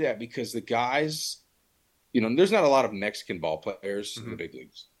say that because the guys, there's not a lot of Mexican ball players in the big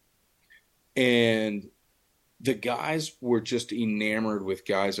leagues. And the guys were just enamored with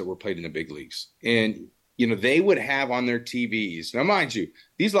guys that were played in the big leagues. And, they would have on their TVs. Now, mind you,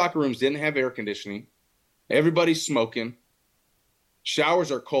 these locker rooms didn't have air conditioning. Everybody's smoking.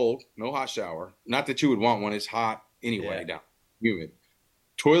 Showers are cold, no hot shower. Not that you would want one. It's hot anyway, down humid.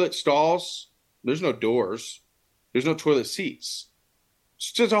 Toilet stalls, there's no doors. There's no toilet seats.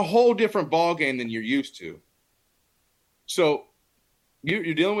 It's just a whole different ball game than you're used to. So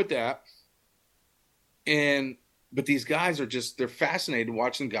you're dealing with that. But these guys they're fascinated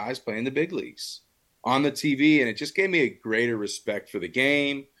watching guys play in the big leagues on the TV. And it just gave me a greater respect for the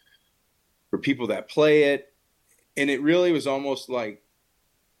game, for people that play it. And it really was almost like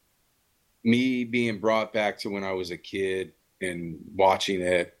me being brought back to when I was a kid and watching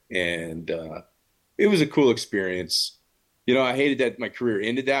it. And it was a cool experience. I hated that my career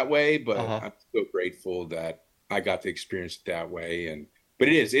ended that way, but I'm so grateful that I got to experience it that way. But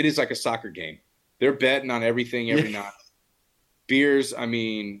it is like a soccer game. They're betting on everything every night. Beers, I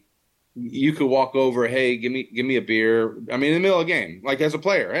mean, you could walk over, hey, give me a beer. I mean, in the middle of a game, like as a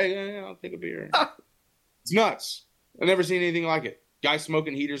player, hey, I'll take a beer. It's nuts. I've never seen anything like it. Guys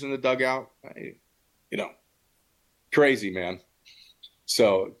smoking heaters in the dugout. Crazy, man.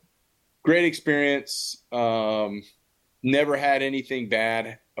 So great experience. Never had anything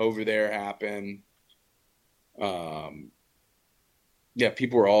bad over there happen. Um, yeah,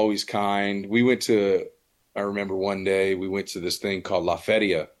 people were always kind. I remember one day we went to this thing called La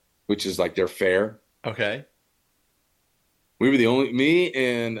Feria, which is like their fair. Okay. We were the only, me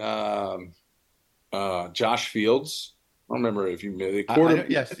and Josh Fields. I don't remember if you the I know.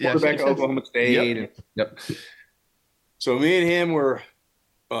 Yes. Yes. quarterback Makes of sense. Oklahoma State. Yep. And, yep. So me and him were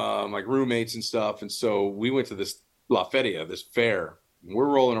like roommates and stuff, and so we went to this La Feria, this fair. We're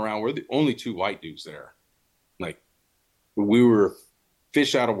rolling around. We're the only two white dudes there. Like we were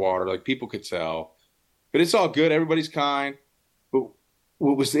fish out of water. Like people could tell, but it's all good. Everybody's kind. But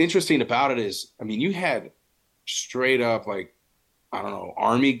what was interesting about it is, I mean, you had straight up like I don't know,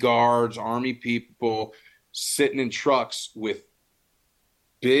 army guards, army people sitting in trucks with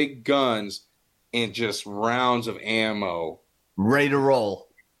big guns and just rounds of ammo Ready to roll.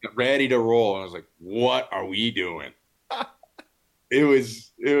 ready to roll. And I was like, what are we doing? It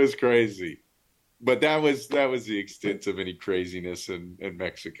was crazy. But that was the extent of any craziness in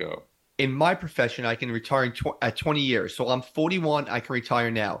Mexico. In my profession, I can retire at 20 years. So I'm 41. I can retire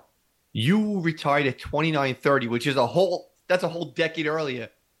now. You retired at 29, 30, which is that's a whole decade earlier.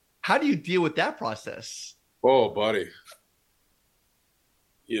 How do you deal with that process? Oh, buddy.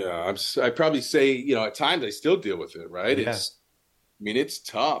 Yeah, I'd probably say, at times I still deal with it, right? Yeah. I mean, it's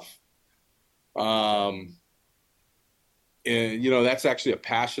tough. Um, and that's actually a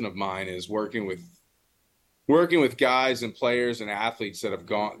passion of mine is working with guys and players and athletes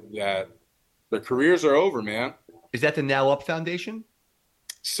that their careers are over, man. Is that the Now Up Foundation?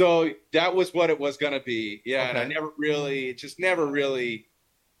 So that was what it was going to be. Yeah. Okay. And it just never really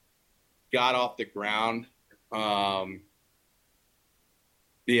got off the ground.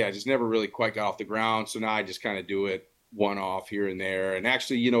 Yeah, I just never really quite got off the ground. So now I just kind of do it one off here and there. And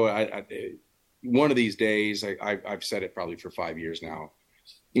actually, one of these days, I've said it probably for 5 years now,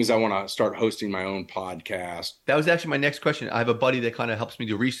 is I want to start hosting my own podcast. That was actually my next question. I have a buddy that kind of helps me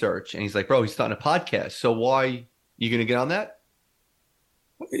do research, and he's like, bro, he's starting a podcast. So why you going to get on that?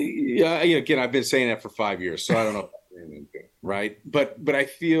 Yeah, again, I've been saying that for 5 years, so I don't know, right? But I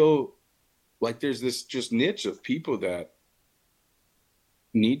feel like there's this just niche of people that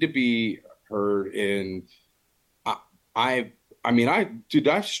need to be heard, and I've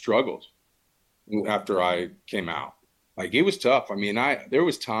struggled after I came out. Like it was tough. I mean, there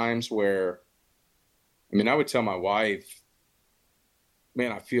was times where, I would tell my wife,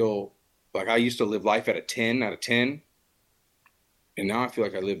 man, I feel like I used to live life at a 10 out of 10. And now I feel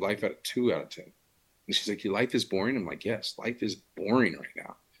like I live life at a 2 out of 10. And she's like, your life is boring. I'm like, yes, life is boring right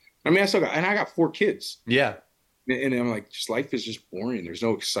now. I got 4 kids. Yeah. And I'm like, just life is just boring. There's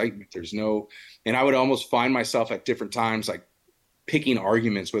no excitement. And I would almost find myself at different times, like picking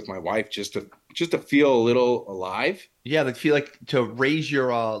arguments with my wife just to feel a little alive. Yeah. Like feel like to raise your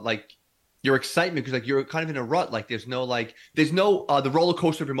excitement. Cause like you're kind of in a rut. Like there's no the roller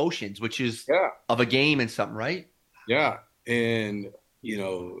coaster of emotions, which is of a game and something, right? Yeah. And,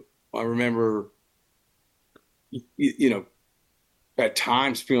 I remember, at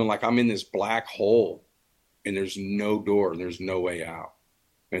times feeling like I'm in this black hole and there's no door and there's no way out.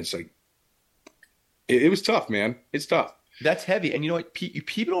 And it's like, it was tough, man. It's tough. That's heavy. And you know what?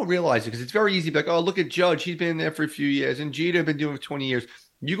 People don't realize it because it's very easy to be like, oh, look at Judge. He's been there for a few years. And Jeter been doing it for 20 years.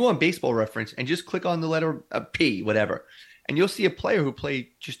 You go on Baseball Reference and just click on the letter P, whatever. And you'll see a player who played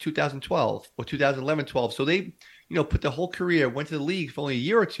just 2012 or 2011, 12. So they, put the whole career, went to the league for only a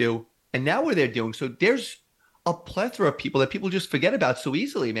year or two. And now what they're doing. So there's a plethora of people that people just forget about so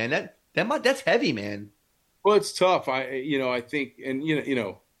easily, man. That's heavy, man. Well, it's tough. I think, and,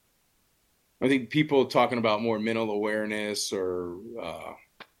 I think people talking about more mental awareness or I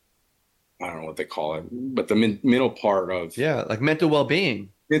don't know what they call it, but the mental part of like mental well-being.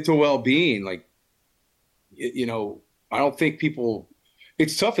 Like, I don't think people.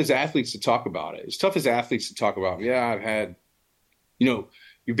 It's tough as athletes to talk about it. It's tough as athletes to talk about. Yeah, I've had, you've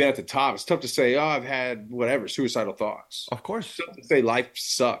been at the top. It's tough to say, oh, I've had whatever suicidal thoughts. Of course. It's tough to say life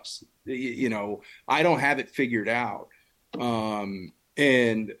sucks. I don't have it figured out.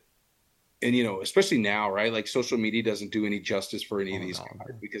 And especially now, right? Like social media doesn't do any justice for any of these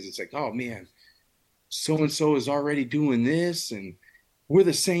guys because it's like, oh man, so-and-so is already doing this and we're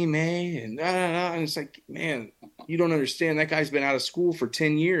the same age and and it's like, man, you don't understand. That guy's been out of school for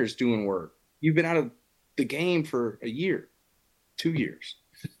 10 years doing work. You've been out of the game for a year, 2 years.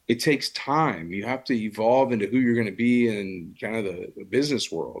 It takes time. You have to evolve into who you're going to be in kind of the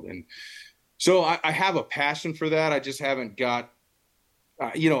business world. And so I have a passion for that. I just haven't got,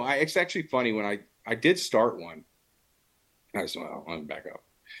 it's actually funny when I did start one. Let me back up.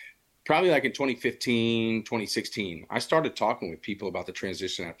 probably like in 2015, 2016, I started talking with people about the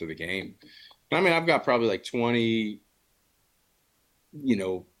transition after the game. I mean, I've got probably like 20,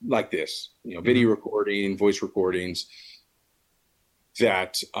 like this, Hmm. video recording, voice recordings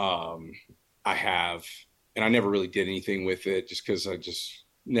that I have, and I never really did anything with it just because I just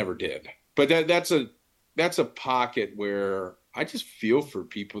never did. But that's a pocket where I just feel for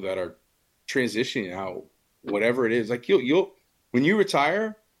people that are transitioning out, whatever it is. Like you'll when you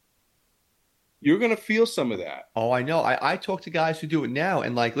retire, you're gonna feel some of that. Oh, I know. I talk to guys who do it now,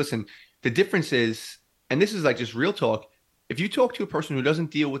 and like, listen, the difference is, and this is like just real talk. If you talk to a person who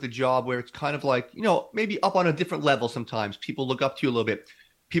doesn't deal with a job where it's kind of like, maybe up on a different level sometimes, people look up to you a little bit.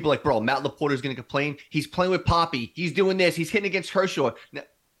 People like, bro, Matt LaPorta is going to complain. He's playing with Poppy. He's doing this. He's hitting against Kershaw.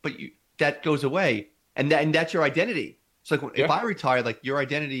 But that goes away, and that's your identity. It's like if Yeah, I retired, like your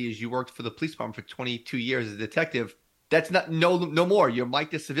identity is you worked for the police department for 22 years as a detective. That's not no more. You're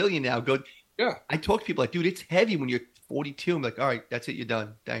Mike the civilian now. Go. yeah, I talk to people like, dude, it's heavy when you're 42. I'm like, all right, that's it. You're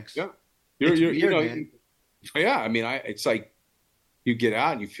done. Thanks. yeah. You're It's you're weird, man. yeah. I mean, it's like you get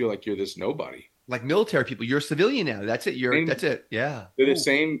out and you feel like you're this nobody. Like military people, you're a civilian now. That's it. Same, That's it. Yeah. they're the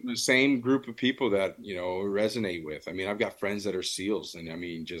Ooh, same group of people that resonate with. I mean, I've got friends that are SEALs, and I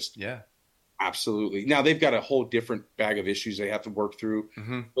mean, just yeah. absolutely. Now they've got a whole different bag of issues they have to work through.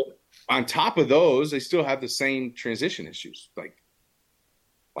 Hmm. But on top of those, they still have the same transition issues. Like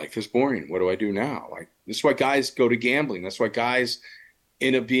life is boring. What do I do now? Like this is why guys go to gambling. That's why guys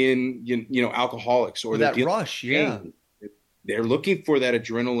end up being alcoholics, or Well, they're that dealing rush. with Yeah. pain. They're looking for that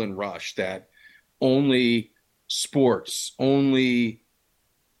adrenaline rush that only sports, only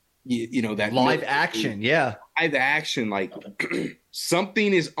that Live military action. Yeah. live action, like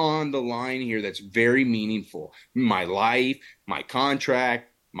something is on the line here that's very meaningful. My life, my contract,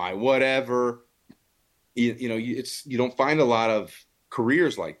 my whatever. You don't find a lot of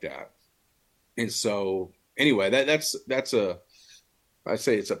careers like that. And so anyway, that's a I'd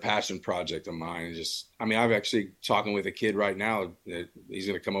say it's a passion project of mine. And I mean, I'm actually talking with a kid right now that he's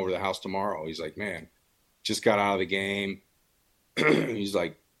going to come over to the house tomorrow. He's like, man, just got out of the game. He's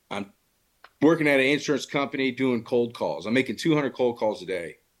like, I'm working at an insurance company doing cold calls. I'm making 200 cold calls a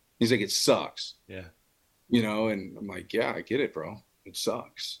day. He's like, it sucks, Yeah. and I'm like, yeah, I get it, bro. It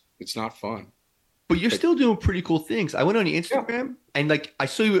sucks. It's not fun. But you're But still doing pretty cool things. I went on your yeah. Instagram and like I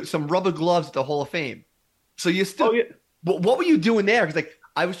saw you with some rubber gloves at the Hall of Fame. So you're Oh still, yeah. what were you doing there? Because like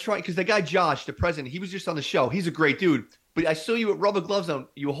I was trying, because the guy Josh, the president, he was just on the show. He's a great dude. But I saw you with rubber gloves on.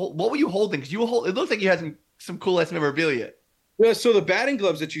 What were you holding? Because it looks like you had some cool ass memorabilia. Yeah. So the batting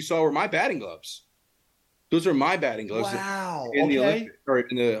gloves that you saw were my batting gloves. Those are my batting gloves Wow. in the Okay. Olympic or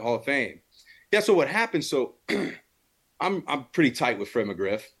in the Hall of Fame. Yeah. So what happened? So I'm pretty tight with Fred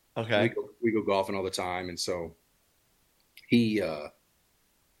McGriff. We Okay. go we go golfing all the time, and so he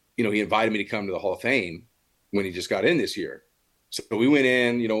he invited me to come to the Hall of Fame when he just got in this year. So we went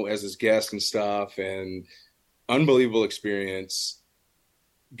in, as his guest and stuff, and unbelievable experience.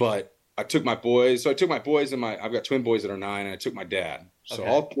 But I took my boys. So I took my boys and I've got twin boys that are 9, and I took my dad. So Okay.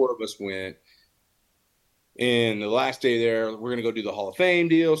 all 4 of us went. And the last day there, we're gonna go do the Hall of Fame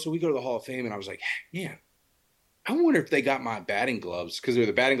deal. So we go to the Hall of Fame, and I was like, man, I wonder if they got my batting gloves, because they're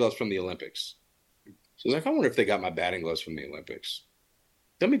the batting gloves from the Olympics. So I was like, I wonder if they got my batting gloves from the Olympics.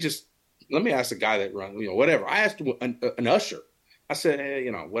 Let me ask the guy that runs, whatever. I asked an usher. I said, hey,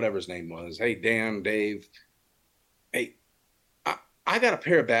 whatever his name was. Hey, Dan, Dave. Hey, I got a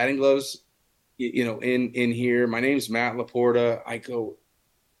pair of batting gloves, in here. My name's Matt LaPorta. I go,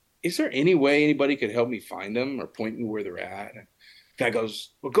 is there any way anybody could help me find them or point me where they're at? Guy goes,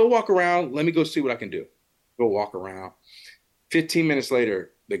 well, go walk around. Let me go see what I can do. Go walk around. 15 minutes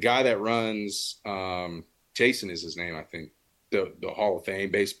later, the guy that runs, Jason is his name, I think, the Hall of Fame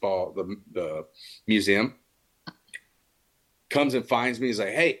baseball, the museum, comes and finds me. He's like,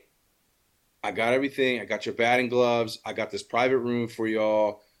 hey, I got everything. I got your batting gloves. I got this private room for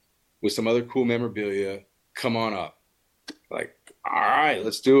y'all with some other cool memorabilia. Come on up. Like, all right,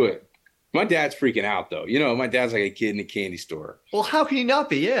 let's do it. My dad's freaking out though. My dad's like a kid in a candy store. Well, how can you not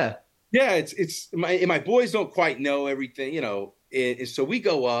be? Yeah. Yeah, it's my boys don't quite know everything, and so we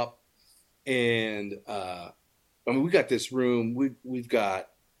go up, and I mean we got this room. We've got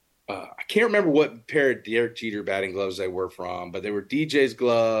I can't remember what pair of Derek Jeter batting gloves they were from, but they were DJ's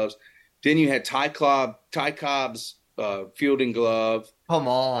gloves. Then you had Ty Cobb's fielding glove, Come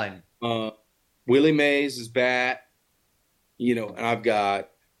on. uh, Willie Mays' bat, and I've got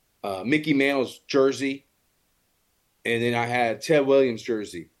Mickey Mantle's jersey, and then I had Ted Williams'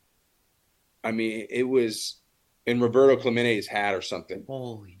 jersey. I mean, it was and Roberto Clemente's hat or something.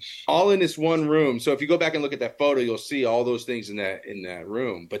 Holy shit. All in this one room. So if you go back and look at that photo, you'll see all those things in that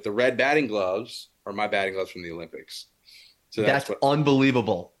room. But the red batting gloves are my batting gloves from the Olympics. So That's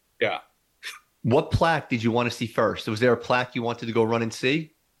unbelievable. Yeah. What plaque did you want to see first? Was there a plaque you wanted to go run and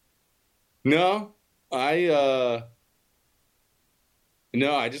see? No, I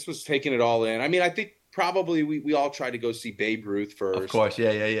just was taking it all in. I mean, I think probably we all tried to go see Babe Ruth first. Of course,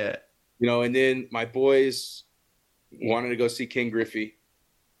 yeah. And then my boys wanted to go see Ken Griffey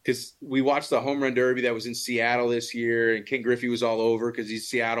because we watched the home run derby that was in Seattle this year, and Ken Griffey was all over because he's a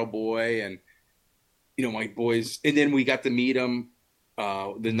Seattle boy, and my boys. And then we got to meet him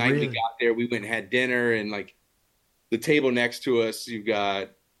the night we got there. We went and had dinner, and like the table next to us, you've got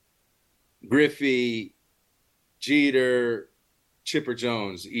Griffey, Jeter, Chipper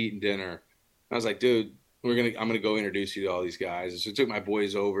Jones eating dinner. I was like, dude, I'm gonna go introduce you to all these guys. And so I took my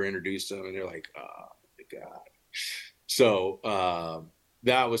boys over, introduced them, and they're like, oh my God. So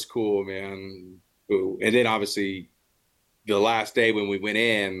that was cool, man. And then obviously the last day when we went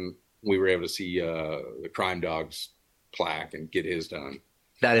in, we were able to see the Crime Dogs plaque and get his done.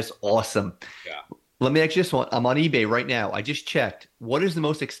 That is awesome. Yeah. Let me ask you this one. I'm on eBay right now. I just checked. What is the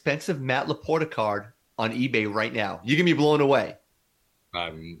most expensive Matt LaPorta card on eBay right now? You're gonna be blown away.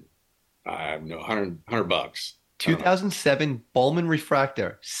 I have no $100. 2007 Bowman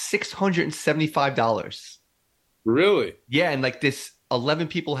Refractor, $675. Really? Yeah, and like this, 11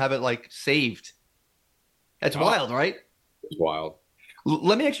 people have it like saved. That's wild, right? It's wild.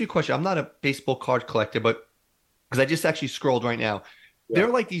 Let me ask you a question. I'm not a baseball card collector, but because I just actually scrolled right now. Yeah. There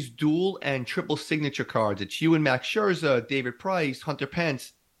are like these dual and triple signature cards. It's you and Max Scherzer, David Price, Hunter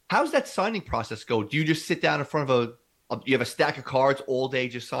Pence. How's that signing process go? Do you just sit down in front of you have a stack of cards all day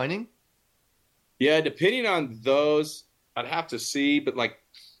just signing? Yeah, depending on those, I'd have to see. But like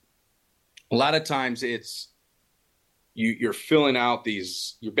a lot of times it's you're filling out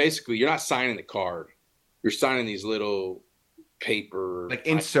these. You're not signing the card. You're signing these little paper like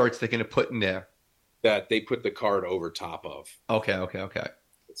inserts they're going to put in there that they put the card over top of. Okay.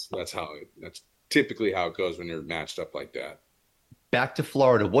 That's typically how it goes when you're matched up like that. Back to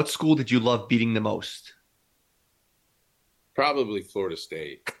Florida. What school did you love beating the most? Probably Florida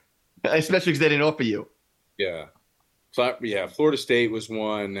State. Especially because they didn't offer you. Yeah. Florida State was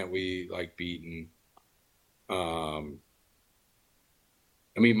one that we like beating. I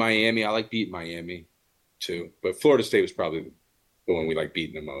mean, Miami, I like beating Miami too. But Florida State was probably the one we like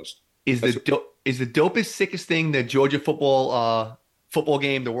beating the most. Is the dopest, sickest thing the Georgia football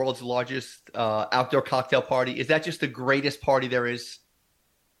game, the world's largest outdoor cocktail party? Is that just the greatest party there is?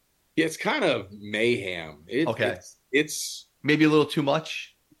 Yeah, it's kind of mayhem. It's maybe a little too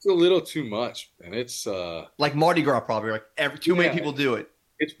much. It's a little too much, and it's like Mardi Gras, probably like too many people do it.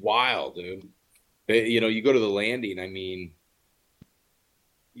 It's wild, dude. You go to the Landing. I mean,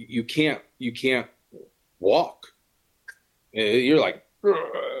 you can't walk. You're like,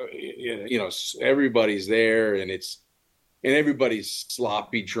 everybody's there, and everybody's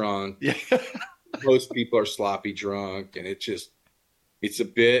sloppy drunk. Yeah. Most people are sloppy drunk, and it's a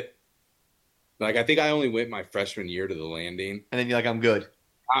bit like, I think I only went my freshman year to the Landing. And then you're like, I'm good.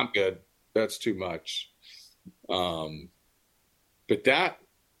 That's too much. But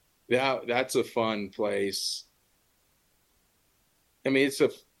that's a fun place. I mean,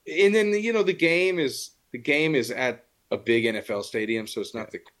 and then the game is at a big NFL stadium, so it's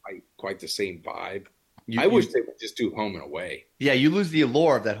not quite the same vibe. I wish they would just do home and away. Yeah, you lose the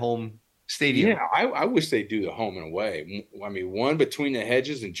allure of that home stadium. Yeah, I wish they'd do the home and away. I mean, one between the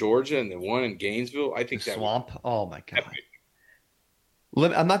hedges in Georgia and the one in Gainesville. I think the swamp. Oh my God.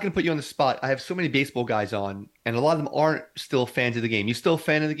 I'm not going to put you on the spot. I have so many baseball guys on, and a lot of them aren't still fans of the game. You still a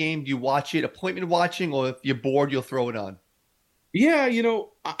fan of the game? Do you watch it, appointment watching, or if you're bored, you'll throw it on? Yeah,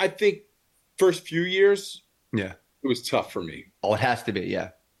 I think first few years, yeah, it was tough for me. Oh, it has to be, yeah.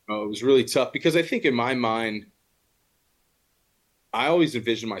 It was really tough because I think in my mind, I always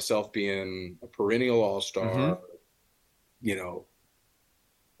envisioned myself being a perennial all-star.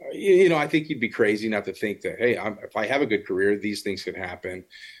 I think you'd be crazy not to think that, hey, if I have a good career, these things could happen.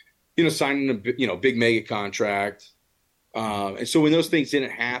 Signing a big mega contract, and so when those things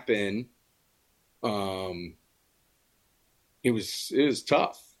didn't happen, it was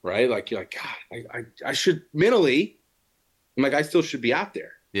tough, right? Like you're like, God, I should mentally, I'm like, I still should be out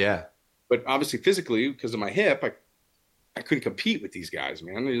there. Yeah, but obviously physically, because of my hip, I couldn't compete with these guys,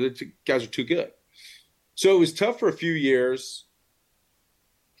 man. The guys are too good. So it was tough for a few years.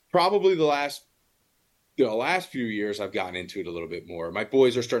 Probably the last few years, I've gotten into it a little bit more. My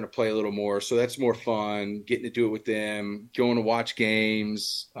boys are starting to play a little more, so that's more fun. Getting to do it with them, going to watch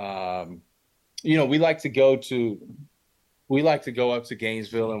games. we like to go up to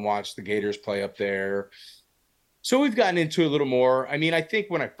Gainesville and watch the Gators play up there. So we've gotten into it a little more. I mean, I think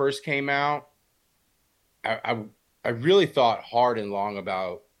when I first came out, I really thought hard and long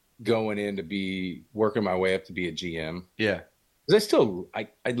about going in to be working my way up to be a GM. Yeah. Because I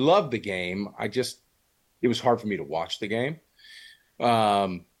love the game. It was hard for me to watch the game.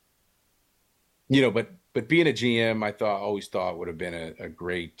 But being a GM, always thought would have been a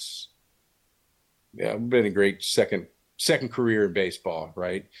great second career in baseball,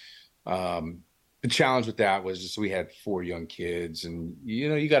 right? The challenge with that was just we had 4 young kids, and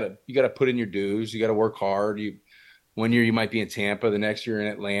you gotta put in your dues. You got to work hard. One year you might be in Tampa, the next year in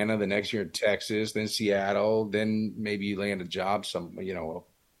Atlanta, the next year in Texas, then Seattle, then maybe you land a job,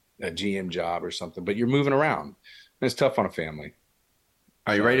 a GM job or something. But you're moving around, and it's tough on a family.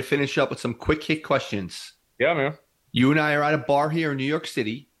 Are you ready to finish up with some quick hit questions? Yeah, man. You and I are at a bar here in New York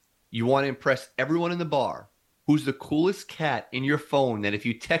City. You want to impress everyone in the bar. Who's the coolest cat in your phone that if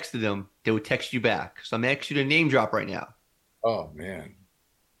you texted them, they would text you back? So I'm asking you to name drop right now. Oh, man.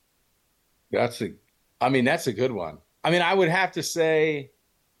 That's a good one. I mean, I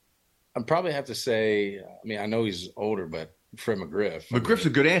know he's older, but Fred McGriff. McGriff's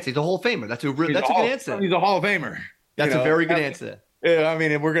a good answer. He's a Hall of Famer. That's a good answer. He's a Hall of Famer. That's a very good answer. Yeah, I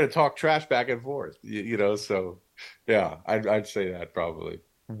mean, and we're going to talk trash back and forth, so yeah, I'd say that probably.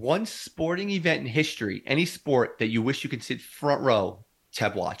 One sporting event in history, any sport that you wish you could sit front row to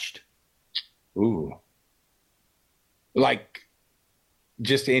have watched. Ooh. Like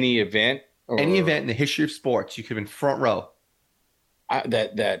just any event? Any event in the history of sports, you could have been front row.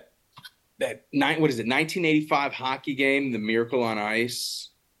 That 1985 hockey game, the Miracle on Ice.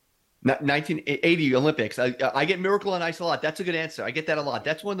 1980 Olympics. I get Miracle on Ice a lot. That's a good answer. I get that a lot.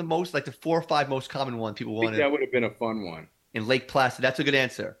 That's one of the most, like the 4 or 5 most common one people wanted. That would have been a fun one. In Lake Placid. That's a good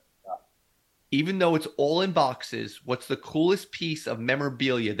answer. Yeah. Even though it's all in boxes, what's the coolest piece of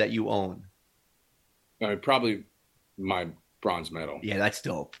memorabilia that you own? Probably my bronze medal. Yeah, that's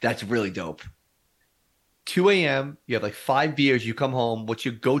dope. That's really dope. 2 a.m., you have like 5 beers, you come home. What's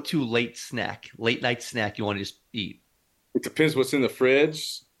your go-to late night snack you want to just eat? It depends what's in the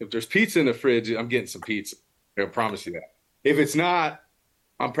fridge. If there's pizza in the fridge, I'm getting some pizza. I promise you that. If it's not,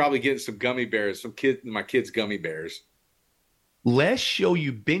 I'm probably getting some gummy bears, my kids' gummy bears. Last show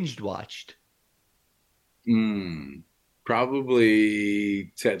you binged watched?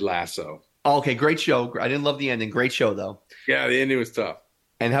 Probably Ted Lasso. Oh, okay, great show. I didn't love the ending. Great show, though. Yeah, the ending was tough.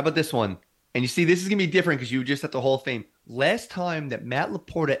 And how about this one? And you see, this is going to be different because you were just at the Hall of Fame. Last time that Matt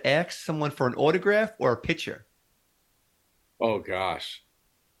LaPorta asked someone for an autograph or a picture? Oh, gosh.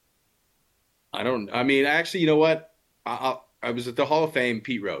 Actually, you know what? I was at the Hall of Fame,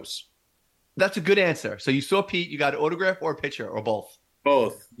 Pete Rose. That's a good answer. So you saw Pete, you got an autograph or a picture or both?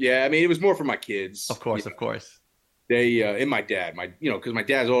 Both. Yeah, I mean, it was more for my kids. Of course. They and my dad, because my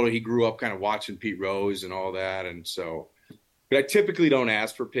dad's older, he grew up kind of watching Pete Rose and all that, and so. But I typically don't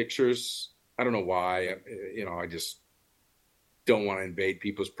ask for pictures. I don't know why. I just don't want to invade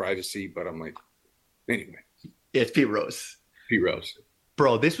people's privacy. But I'm like, anyway. Yeah, it's Pete Rose. Pete Rose.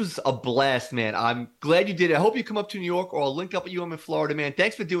 Bro, this was a blast, man. I'm glad you did it. I hope you come up to New York or I'll link up with you. I'm in Florida, man.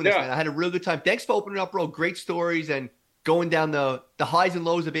 Thanks for doing this, man. I had a real good time. Thanks for opening up, bro. Great stories and going down the highs and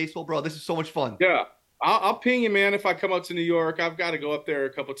lows of baseball, bro. This is so much fun. Yeah. I'll ping you, man, if I come up to New York. I've got to go up there a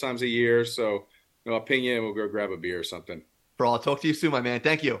couple times a year. So I'll ping you and we'll go grab a beer or something. Bro, I'll talk to you soon, my man.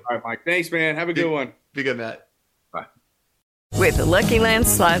 Thank you. All right, Mike. Thanks, man. Have a good one. Be good, Matt. Bye. With the Lucky Land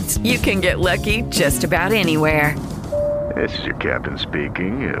Slots, you can get lucky just about anywhere. This is your captain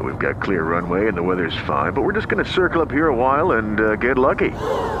speaking. We've got clear runway and the weather's fine, but we're just going to circle up here a while and get lucky.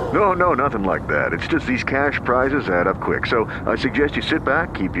 No, nothing like that. It's just these cash prizes add up quick. So I suggest you sit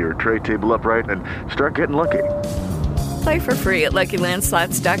back, keep your tray table upright, and start getting lucky. Play for free at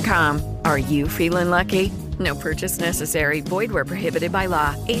LuckyLandSlots.com. Are you feeling lucky? No purchase necessary. Void where prohibited by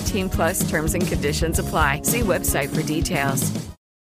law. 18+ terms and conditions apply. See website for details.